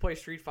used to play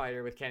Street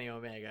Fighter with Kenny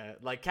Omega,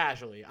 like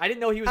casually. I didn't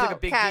know he was like a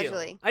big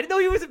casually. deal. I didn't know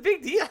he was a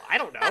big deal. I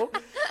don't know.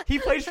 He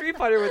played Street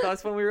Fighter with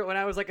us when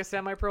I was like a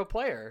semi-pro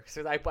player.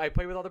 So I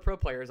played with all the pro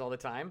players all the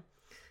time,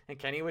 and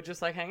Kenny would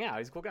just like hang out.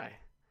 He's a cool guy.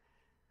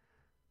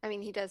 I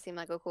mean, he does seem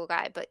like a cool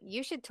guy, but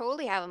you should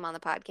totally have him on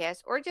the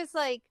podcast, or just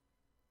like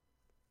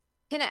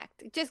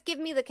connect. Just give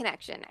me the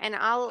connection, and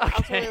I'll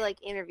totally like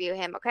interview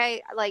him.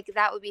 Okay, like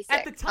that would be sick.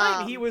 At the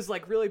time, he was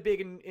like really big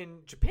in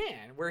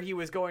Japan, where he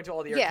was going to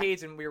all the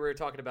arcades, and we were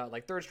talking about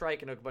like Third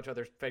Strike and a bunch of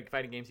other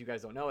fighting games you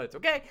guys don't know. It's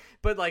okay,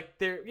 but like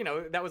there, you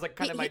know, that was like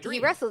kind of my dream. He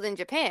wrestled in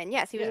Japan.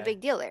 Yes, he was a big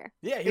deal there.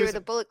 Yeah, they were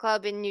the Bullet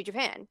Club in New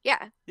Japan.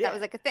 Yeah, Yeah. that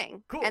was like a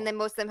thing. Cool. And then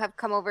most of them have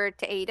come over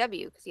to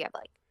AEW because you have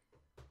like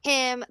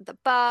him, the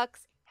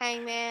Bucks,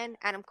 Hangman,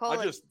 Adam Cole.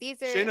 Like,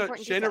 these are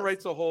important Shayna details.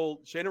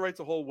 writes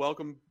a whole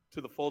welcome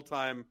to the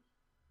full-time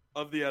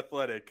of the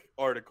Athletic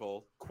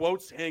article,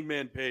 quotes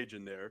Hangman Page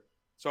in there.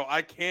 So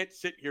I can't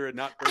sit here and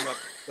not bring up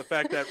the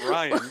fact that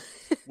Ryan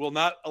will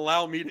not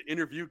allow me to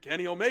interview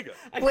Kenny Omega.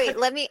 Wait,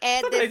 let me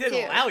add Somebody this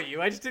didn't too. allow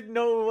you. I just didn't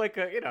know, like,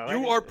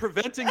 You are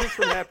preventing this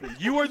from happening.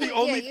 You are the Yeah,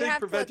 only you thing have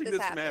to let preventing this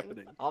this from happen.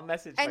 happening. I'll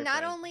message. And my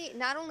not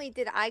friend. only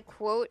did I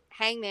quote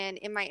Hangman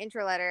in my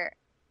intro letter,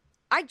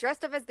 I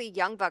dressed up as the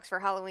Young Bucks for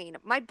Halloween.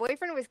 My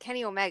boyfriend was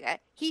Kenny Omega.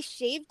 He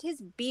shaved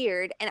his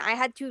beard, and I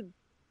had to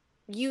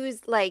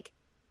use like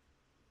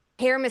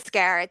hair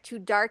mascara to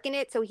darken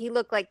it so he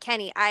looked like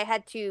Kenny.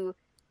 He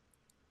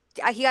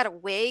got a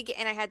wig,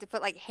 and I had to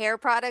put like hair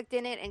product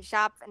in it and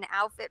shop an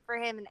outfit for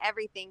him and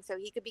everything so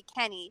he could be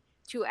Kenny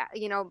to,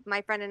 you know,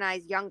 my friend and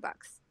I's Young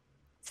Bucks.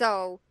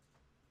 So,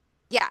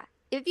 yeah,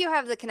 if you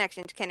have the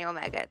connection to Kenny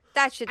Omega,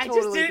 that should totally be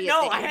a thing. I just didn't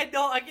know. I had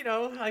no, like, you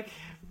know, like,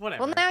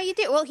 whatever. Well, now you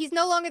do. Well, he's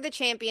no longer the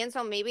champion,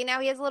 so maybe now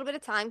he has a little bit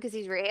of time because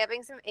he's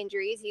rehabbing some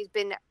injuries. He's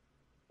been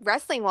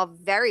wrestling while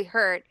very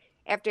hurt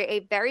after a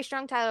very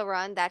strong title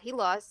run that he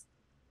lost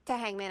to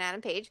Hangman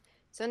Adam Page.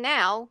 So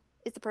now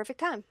is the perfect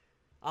time.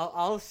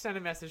 I'll send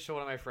a message to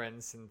one of my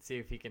friends and see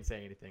if he can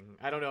say anything.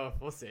 I don't know.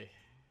 We'll see.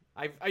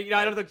 I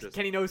don't think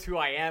Kenny knows who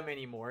I am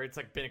anymore. It's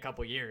like been a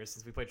couple years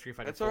since we played Street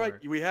Fighter. That's all right.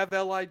 We have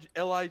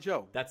Li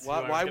Joe. That's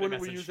why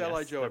wouldn't we use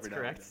Li Joe every now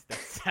and then?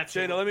 That's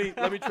Shayna,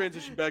 let me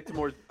transition back to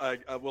more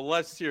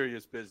less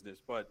serious business.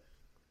 But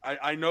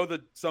I know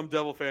that some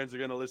Devil fans are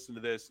going to listen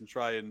to this and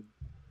try and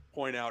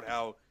point out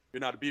how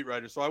you're not a beat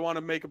writer. So I want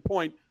to make a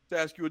point to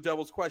ask you a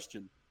Devil's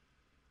question.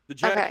 The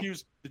Jack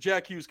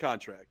Hughes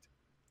contract.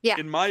 Yeah.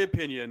 In my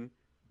opinion,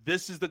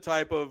 this is the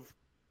type of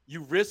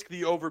you risk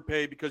the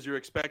overpay because you're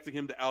expecting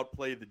him to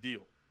outplay the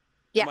deal.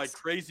 Yes. Am I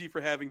crazy for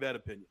having that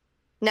opinion?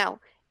 No,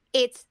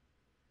 it's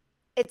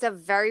a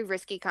very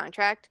risky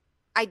contract.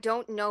 I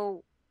don't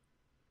know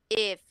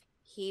if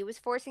he was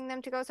forcing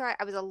them to go so high.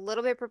 I was a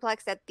little bit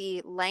perplexed at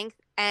the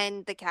length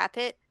and the cap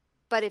hit.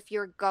 But if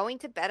you're going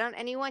to bet on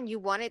anyone, you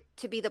want it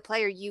to be the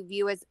player you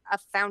view as a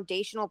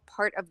foundational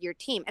part of your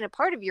team and a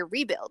part of your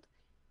rebuild.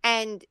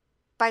 And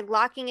by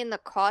locking in the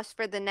cost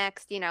for the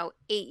next, 8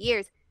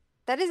 years,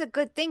 that is a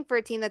good thing for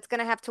a team that's going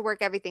to have to work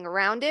everything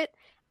around it.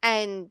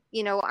 And,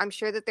 I'm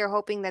sure that they're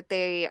hoping that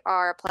they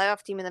are a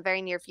playoff team in the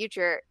very near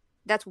future.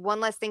 That's one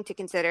less thing to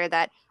consider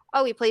that,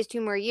 he plays 2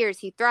 more years,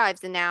 he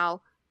thrives, and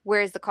now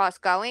where is the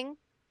cost going?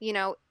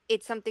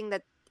 It's something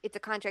that it's a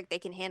contract they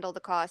can handle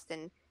the cost,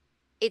 and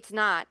it's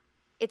not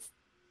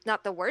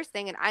the worst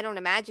thing. And I don't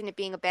imagine it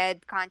being a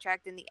bad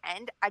contract in the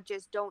end. I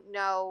just don't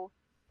know.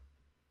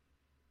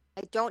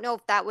 I don't know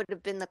if that would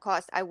have been the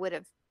cost I would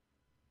have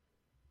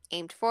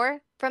aimed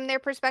for from their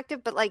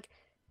perspective, but like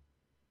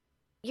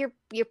you're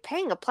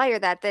paying a player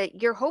that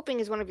you're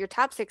hoping is one of your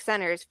top 6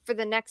 centers for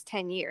the next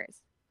 10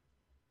 years.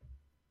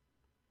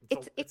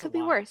 It could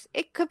be worse.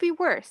 It could be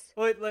worse.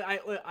 Well,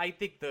 I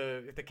think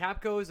if the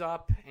cap goes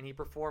up and he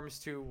performs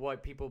to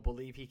what people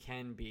believe he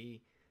can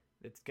be,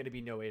 it's going to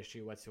be no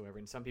issue whatsoever.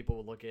 And some people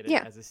will look at it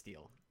as a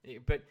steal.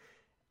 But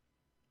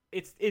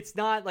it's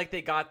not like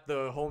they got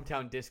the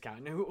hometown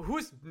discount. And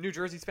who's New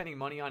Jersey spending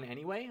money on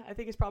anyway? I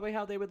think is probably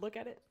how they would look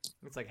at it.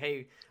 It's like,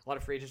 hey, a lot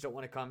of free agents don't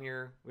want to come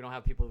here. We don't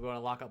have people who want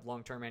to lock up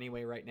long term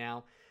anyway right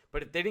now.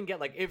 But if they didn't get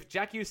if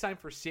Jack Hughes signed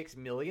for $6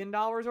 million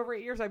over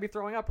 8 years, I'd be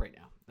throwing up right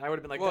now. I would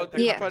have been like, well,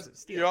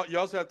 steal. You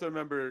also have to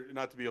remember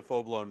not to be a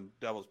full blown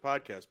Devils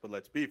podcast, but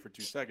let's be for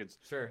 2 seconds.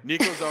 Sure.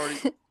 Nico's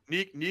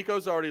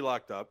already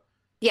locked up.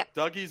 Yeah.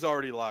 Dougie's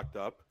already locked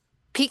up.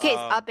 PK's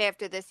up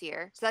after this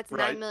year, so that's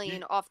right. $9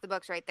 million off the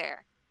books right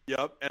there.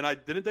 Yep, and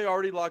didn't they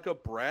already lock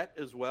up Brat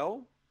as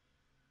well?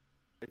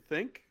 I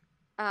think.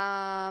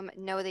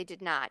 No, they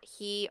did not.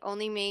 He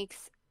only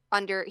makes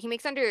under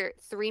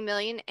 $3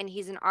 million, and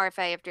he's an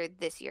RFA after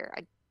this year.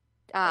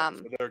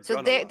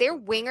 So they're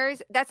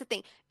wingers. That's the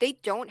thing. They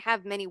don't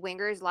have many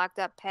wingers locked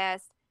up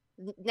past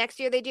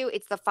next year. They do.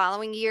 It's the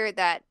following year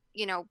that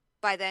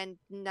by then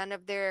none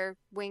of their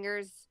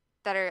wingers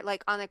that are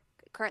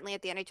currently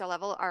at the NHL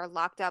level are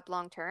locked up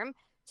long term.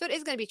 So it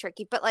is going to be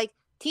tricky. But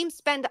teams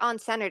spend on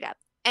center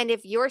depth, and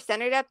if your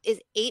center depth is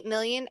 $8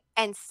 million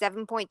and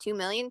 $7.2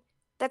 million,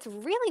 that's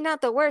really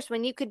not the worst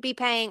when you could be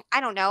paying,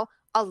 I don't know,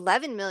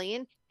 $11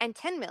 million and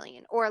 $10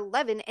 million, or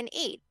 11 and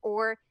 8,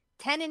 or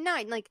 10 and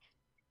 9.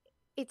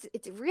 It's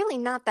really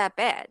not that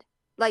bad.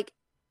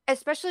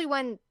 Especially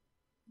when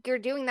you're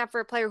doing that for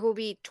a player who will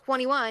be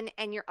 21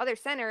 and your other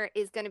center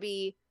is going to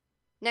be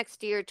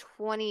next year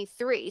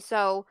 23.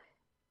 So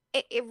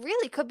it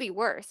really could be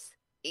worse.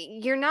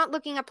 You're not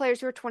looking at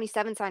players who are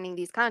 27 signing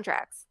these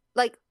contracts.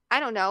 I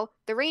don't know,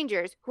 the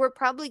Rangers, who are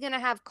probably going to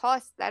have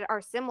costs that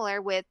are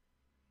similar with,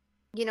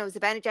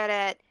 Zibanejad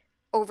at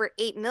over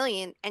 $8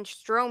 million, and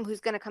Strome,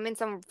 who's going to come in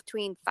somewhere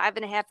between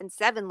 5.5 and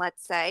 7,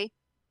 let's say,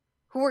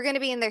 who are going to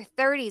be in their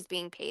 30s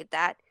being paid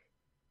that.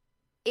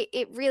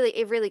 It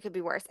really could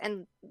be worse.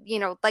 And,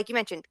 like you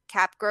mentioned,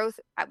 cap growth,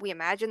 we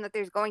imagine that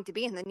there's going to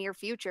be in the near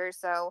future.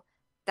 So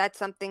that's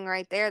something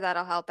right there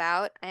that'll help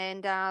out.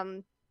 And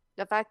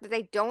the fact that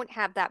they don't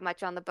have that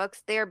much on the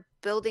books, they're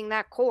building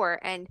that core.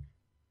 And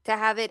to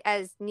have it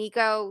as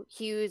Nico,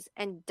 Hughes,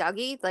 and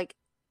Dougie,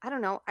 I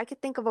don't know, I could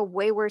think of a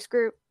way worse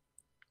group.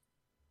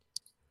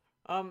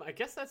 I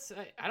guess that's.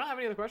 I don't have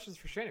any other questions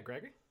for Shayna.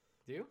 Gregory,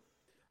 do you?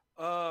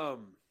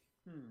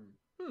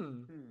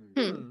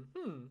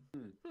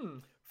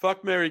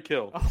 Fuck, marry,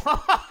 kill.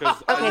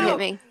 Okay, hit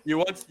me.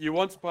 You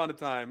once upon a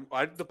time.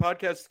 The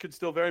podcast could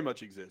still very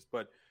much exist,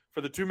 but for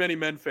the too many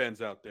men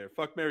fans out there,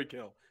 fuck, marry,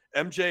 kill.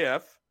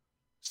 MJF,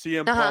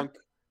 CM Punk,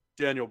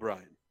 Daniel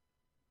Bryan.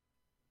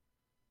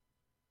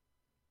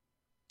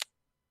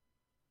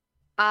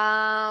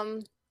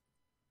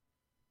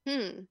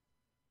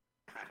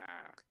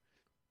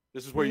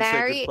 This is where you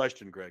say good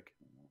question, Greg.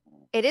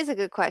 It is a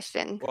good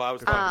question. Well, I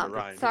was talking to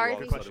Ryan. Sorry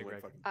for question,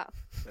 Greg. Oh.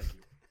 Thank you.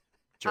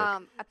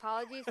 Jerk.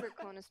 Apologies for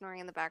Kona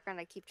snoring in the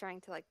background. I keep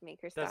trying to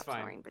make her stop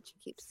snoring, but she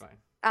keeps. It's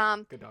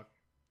fine. Good dog.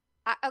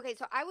 Okay,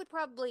 so I would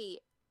probably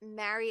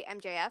marry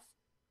MJF.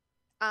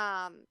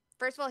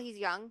 First of all, he's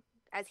young,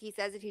 as he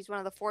says it. He's one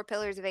of the 4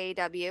 pillars of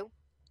AEW.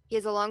 He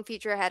has a long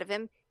future ahead of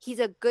him. He's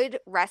a good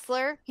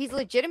wrestler. He's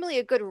legitimately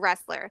a good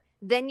wrestler.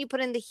 Then you put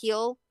in the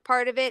heel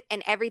part of it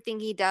and everything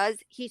he does.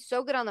 He's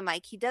so good on the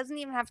mic. He doesn't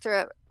even have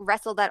to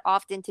wrestle that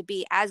often to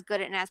be as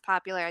good and as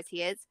popular as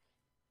he is.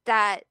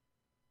 That,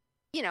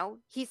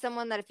 he's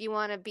someone that if you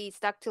want to be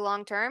stuck to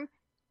long term,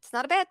 it's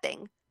not a bad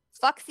thing.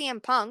 Fuck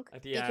CM Punk.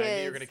 Yeah, I knew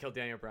you were going to kill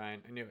Daniel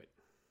Bryan. I knew it.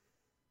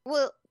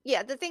 Well,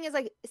 yeah, the thing is,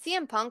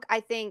 CM Punk, I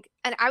think,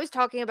 and I was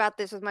talking about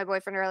this with my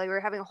boyfriend earlier. We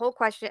were having a whole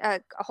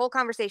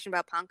conversation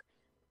about Punk.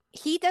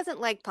 He doesn't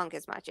like Punk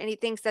as much, and he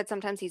thinks that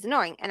sometimes he's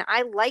annoying. And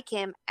I like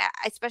him,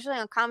 especially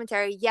on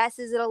commentary. Yes,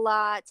 is it a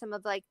lot? Some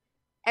of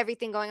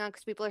everything going on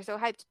because people are so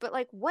hyped. But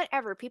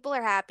whatever, people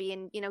are happy,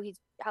 and he's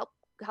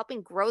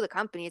helping grow the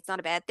company. It's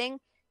not a bad thing.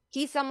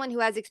 He's someone who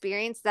has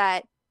experience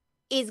that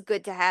is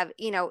good to have,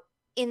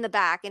 in the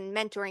back and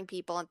mentoring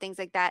people and things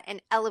like that,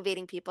 and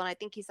elevating people. And I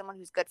think he's someone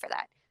who's good for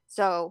that.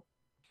 So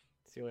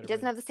see you later, he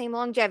doesn't have the same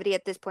longevity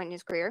at this point in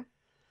his career,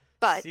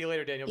 but see you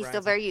later, Daniel he's Bryan.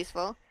 still very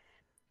useful.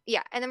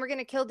 Yeah, and then we're going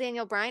to kill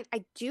Daniel Bryan.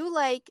 I do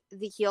like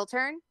the heel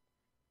turn,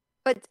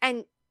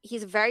 and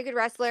he's a very good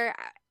wrestler.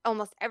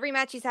 Almost every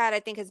match he's had, I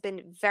think, has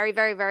been very,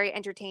 very, very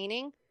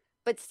entertaining.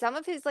 But some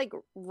of his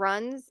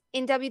runs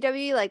in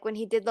WWE, when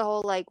he did the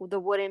whole the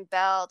wooden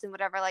belt and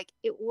whatever,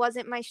 it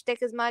wasn't my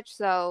shtick as much.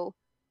 So,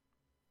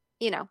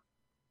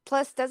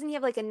 plus doesn't he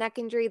have a neck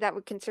injury that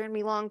would concern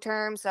me long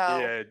term? So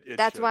yeah,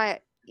 that's why.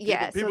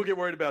 People get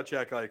worried about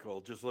Jack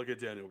Eichel. Just look at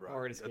Daniel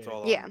Bryan. That's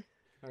all. Yeah.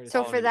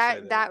 So for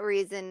that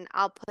reason,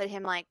 I'll put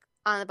him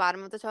on the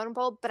bottom of the totem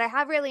pole. But I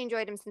have really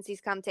enjoyed him since he's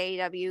come to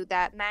AEW.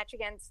 That match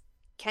against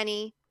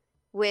Kenny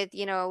with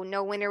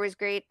no winner was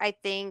great. I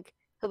think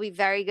he'll be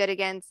very good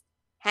against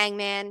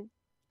Hangman.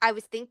 I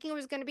was thinking it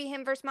was going to be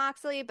him versus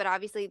Moxley, but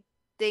obviously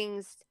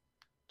things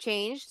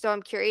changed. So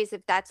I'm curious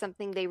if that's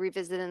something they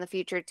revisit in the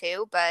future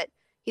too. But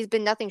he's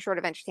been nothing short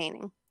of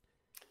entertaining.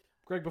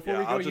 Greg, before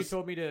we go, you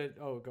told me to.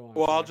 Oh, go on.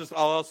 Well,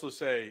 I'll also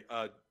say,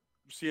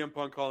 CM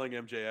Punk calling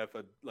MJF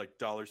a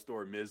dollar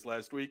store Miz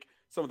last week.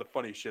 Some of the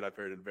funniest shit I've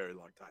heard in a very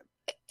long time.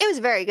 It was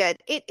very good.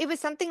 It was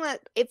something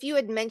that if you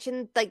had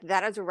mentioned like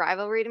that as a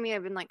rivalry to me,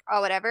 I'd been like,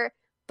 oh, whatever.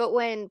 But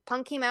when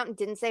Punk came out and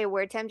didn't say a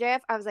word to MJF,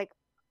 I was like,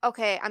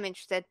 okay, I'm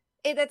interested.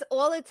 That's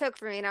all it took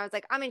for me. And I was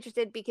like, I'm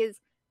interested because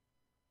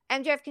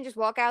MJF can just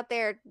walk out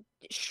there,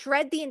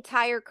 shred the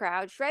entire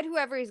crowd, shred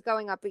whoever he's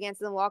going up against,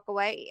 and then walk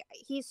away.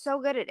 He's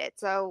so good at it.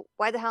 So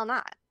why the hell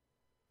not?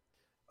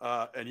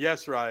 And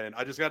yes, Ryan,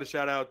 I just got to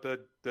shout out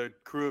the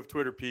crew of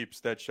Twitter peeps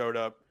that showed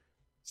up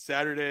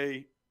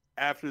Saturday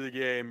after the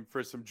game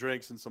for some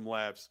drinks and some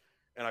laughs.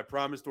 And I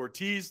promised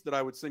Ortiz that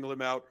I would single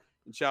him out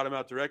and shout him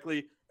out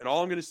directly. And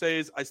all I'm going to say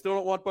is I still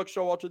don't want Buck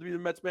Showalter to be the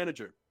Mets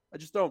manager. I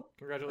just don't.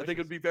 Congratulations. I think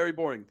it would be very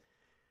boring.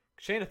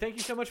 Shayna, thank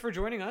you so much for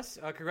joining us.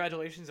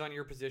 Congratulations on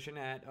your position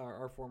at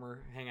our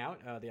former hangout,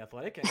 The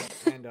Athletic,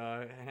 and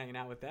hanging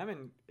out with them.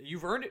 And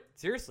you've earned it,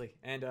 seriously.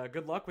 And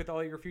good luck with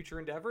all your future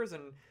endeavors.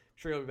 And I'm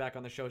sure you'll be back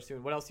on the show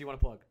soon. What else do you want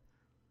to plug?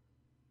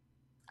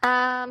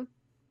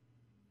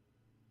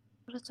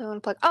 What else do I want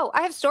to plug? Oh,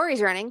 I have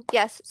stories running.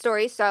 Yes,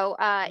 stories. So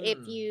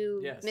if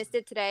you missed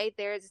it today,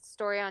 there's a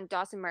story on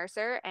Dawson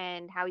Mercer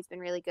and how he's been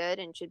really good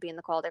and should be in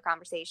the Calder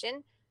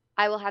conversation.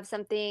 I will have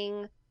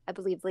something, I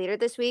believe, later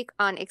this week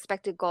on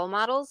expected goal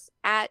models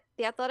at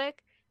The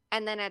Athletic.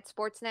 And then at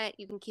Sportsnet,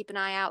 you can keep an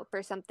eye out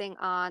for something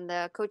on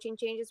the coaching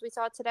changes we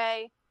saw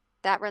today.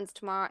 That runs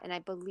tomorrow. And I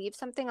believe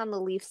something on the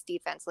Leafs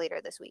defense later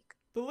this week.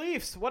 The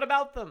Leafs, what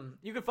about them?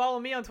 You can follow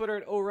me on Twitter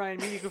at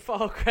ORionMe. You can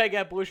follow Craig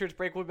at Blue Shirts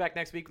Break. We'll be back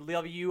next week.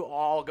 Love you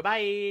all.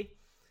 Goodbye.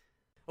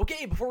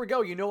 Okay, before we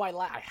go, you know I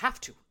have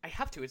to. I'm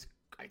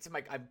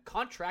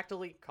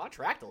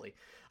contractually.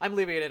 I'm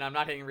leaving it in. I'm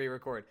not hitting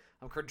re-record.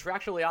 I'm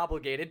contractually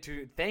obligated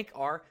to thank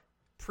our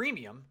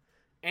premium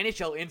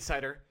NHL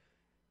Insider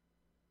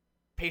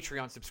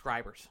Patreon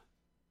subscribers.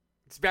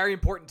 It's very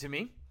important to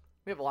me.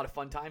 We have a lot of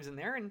fun times in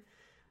there, and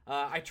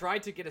I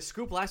tried to get a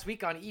scoop last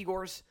week on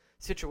Igor's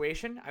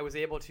situation. I was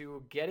able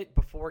to get it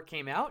before it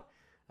came out.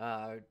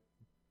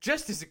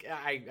 Just as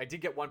I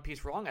did get one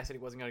piece wrong. I said he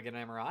wasn't going to get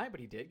an MRI,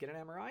 but he did get an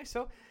MRI.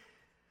 So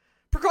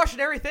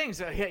precautionary things.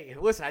 Hey,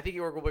 listen, I think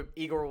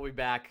Igor will be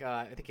back.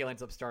 I think he'll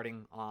end up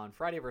starting on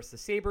Friday versus the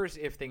Sabres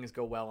if things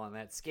go well on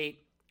that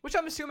skate, which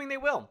I'm assuming they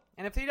will.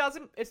 And if he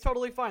doesn't, it's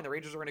totally fine. The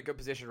Rangers are in a good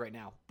position right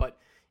now. But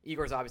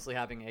Igor's obviously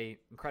having an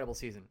incredible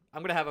season.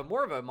 I'm going to have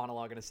more of a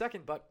monologue in a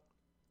second, but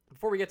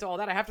before we get to all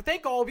that, I have to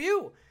thank all of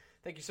you.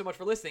 Thank you so much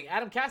for listening.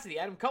 Adam Cassidy,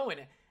 Adam Cohen,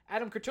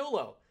 Adam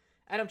Curtulo,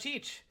 Adam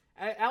Cheech,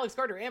 Alex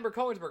Gardner, Amber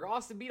Cohensberg,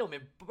 Austin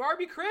Beetleman,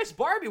 Barbie Chris.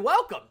 Barbie,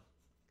 welcome.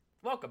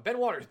 Welcome. Ben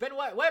Waters, Ben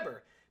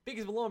Weber,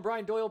 Biggs Malone,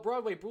 Brian Doyle,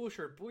 Broadway,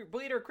 Blueshirt,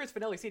 Bleeder, Chris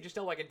Finelli, C.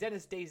 Stelwagen,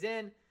 Dennis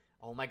Dazen.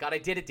 Oh my God, I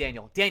did it,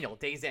 Daniel. Daniel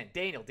Dazen.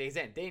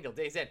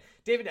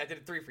 David, I did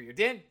it 3 for you.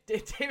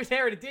 David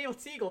Aaron, Daniel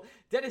Siegel,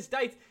 Dennis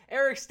Deitz,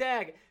 Eric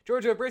Stagg,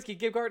 Georgia Brisky,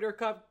 Gib Gardner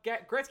Cup,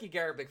 Gretzky,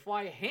 Garrett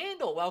McFly,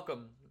 Handle,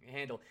 welcome.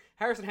 Handle.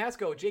 Harrison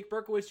Haskell, Jake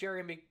Berkowitz,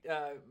 Jerry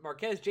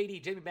Marquez,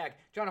 JD, Jamie Mack,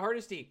 John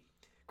Hardesty,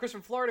 Chris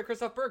from Florida,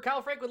 Christoph Berg,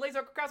 Kyle Franklin,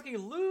 Lazar Krakowski,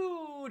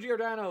 Lou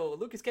Giordano,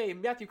 Lucas K,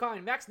 Matthew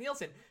Kine, Max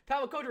Nielsen,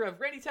 Pavel Kodarev,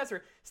 Randy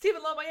Tesser,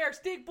 Stephen Lamayer,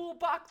 Stig Bull,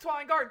 Bach,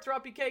 Twine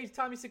Rob PK,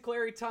 Tommy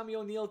Sinclair, Tommy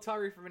O'Neill,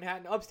 Tari from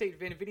Manhattan, Upstate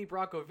Vin, Vinny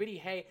Bracco, Vinny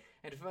Hay,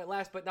 and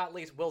last but not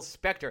least, Will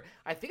Spector.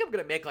 I think I'm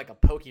going to make like a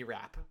pokey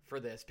rap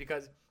for this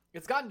because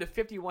it's gotten to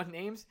 51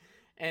 names.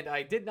 And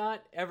I did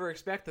not ever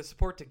expect the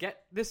support to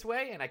get this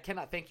way, and I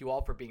cannot thank you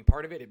all for being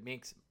part of it. It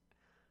makes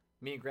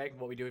me and Greg,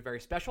 what we do, very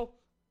special.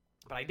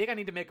 But I think I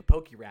need to make a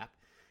pokey rap.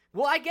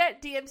 Will I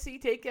get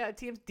DMCA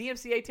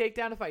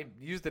takedown if I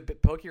use the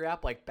pokey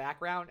rap like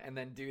background and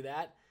then do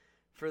that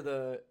for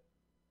the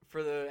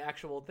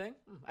actual thing?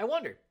 I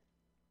wonder.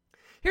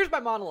 Here's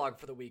my monologue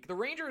for the week. The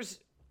Rangers,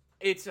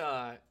 it's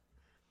a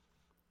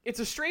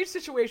strange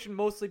situation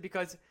mostly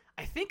because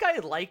I think I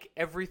like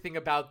everything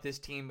about this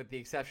team with the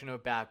exception of a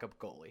backup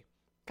goalie.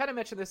 Kind of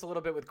mentioned this a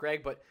little bit with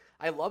Greg, but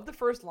I love the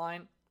first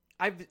line.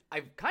 I've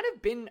kind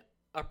of been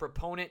a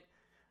proponent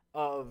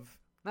of,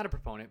 not a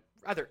proponent,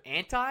 rather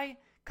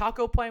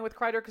anti-Kakko playing with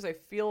Kreider because I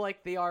feel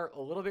like they are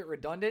a little bit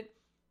redundant.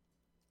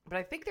 But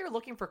I think they're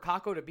looking for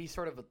Kakko to be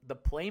sort of the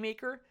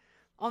playmaker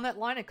on that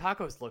line, and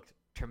Kakko's looked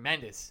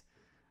tremendous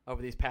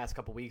over these past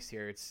couple weeks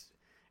here.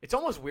 It's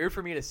almost weird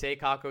for me to say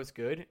Kakko's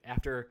good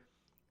after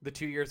the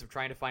 2 years of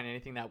trying to find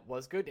anything that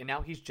was good, and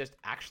now he's just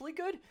actually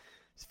good.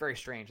 It's very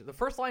strange. The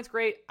first line's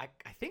great. I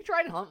think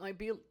Dryden Hunt might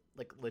be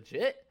like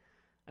legit.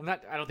 I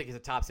don't think he's a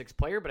top 6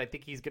 player, but I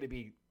think he's going to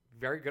be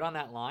very good on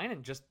that line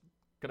and just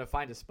going to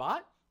find a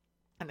spot.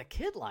 And the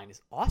kid line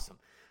is awesome.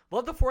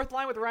 Love the fourth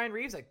line with Ryan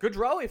Reeves. Like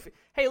Goodrow, if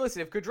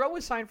Goodrow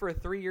was signed for a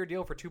 3-year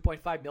deal for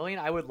 $2.5 million,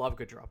 I would love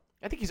Goodrow.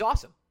 I think he's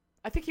awesome.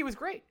 I think he was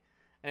great.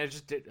 And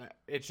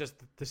it's just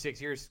the 6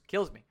 years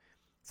kills me.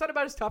 It's not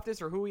about his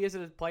toughness or who he is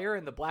as a player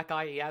and the black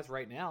eye he has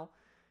right now.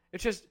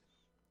 It's just,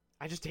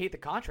 I just hate the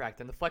contract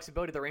and the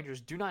flexibility the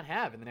Rangers do not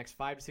have in the next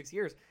 5 to 6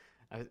 years.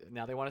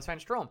 Now they want to sign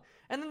Strome.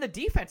 And then the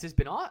defense has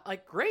been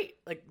great.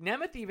 Like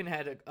Nemeth even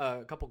had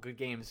a couple good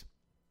games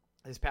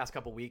this past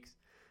couple weeks.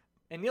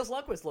 And Niels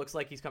Lundqvist looks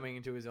like he's coming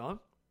into his own.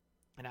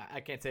 And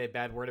I can't say a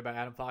bad word about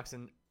Adam Fox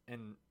and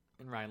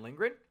Ryan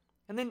Lindgren.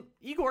 And then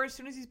Igor, as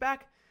soon as he's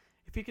back,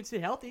 if he can stay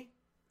healthy,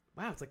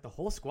 wow, it's like the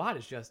whole squad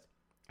is just,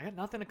 I got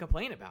nothing to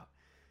complain about.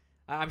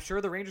 I'm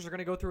sure the Rangers are going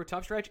to go through a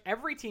tough stretch.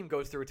 Every team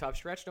goes through a tough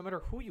stretch, no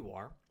matter who you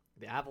are.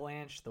 The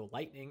Avalanche, the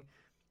Lightning,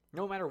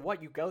 no matter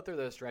what, you go through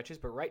those stretches.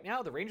 But right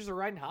now, the Rangers are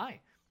riding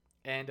high.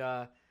 And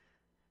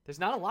there's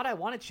not a lot I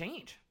want to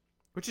change,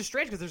 which is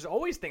strange because there's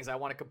always things I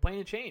want to complain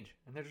and change.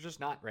 And they're just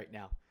not right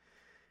now.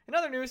 In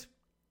other news,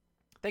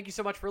 thank you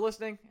so much for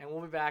listening. And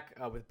we'll be back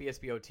with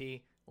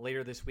BSBOT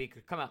later this week.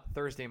 It'll come out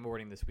Thursday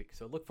morning this week.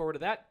 So look forward to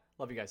that.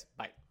 Love you guys.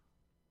 Bye.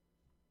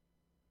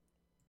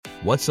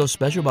 What's so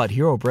special about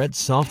Hero Bread's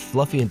soft,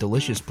 fluffy, and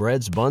delicious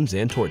breads, buns,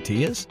 and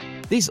tortillas?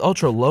 These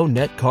ultra-low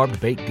net-carb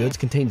baked goods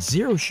contain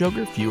zero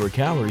sugar, fewer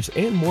calories,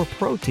 and more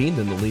protein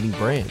than the leading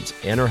brands,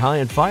 and are high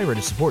in fiber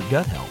to support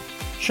gut health.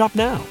 Shop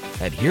now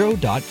at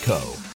Hero.co.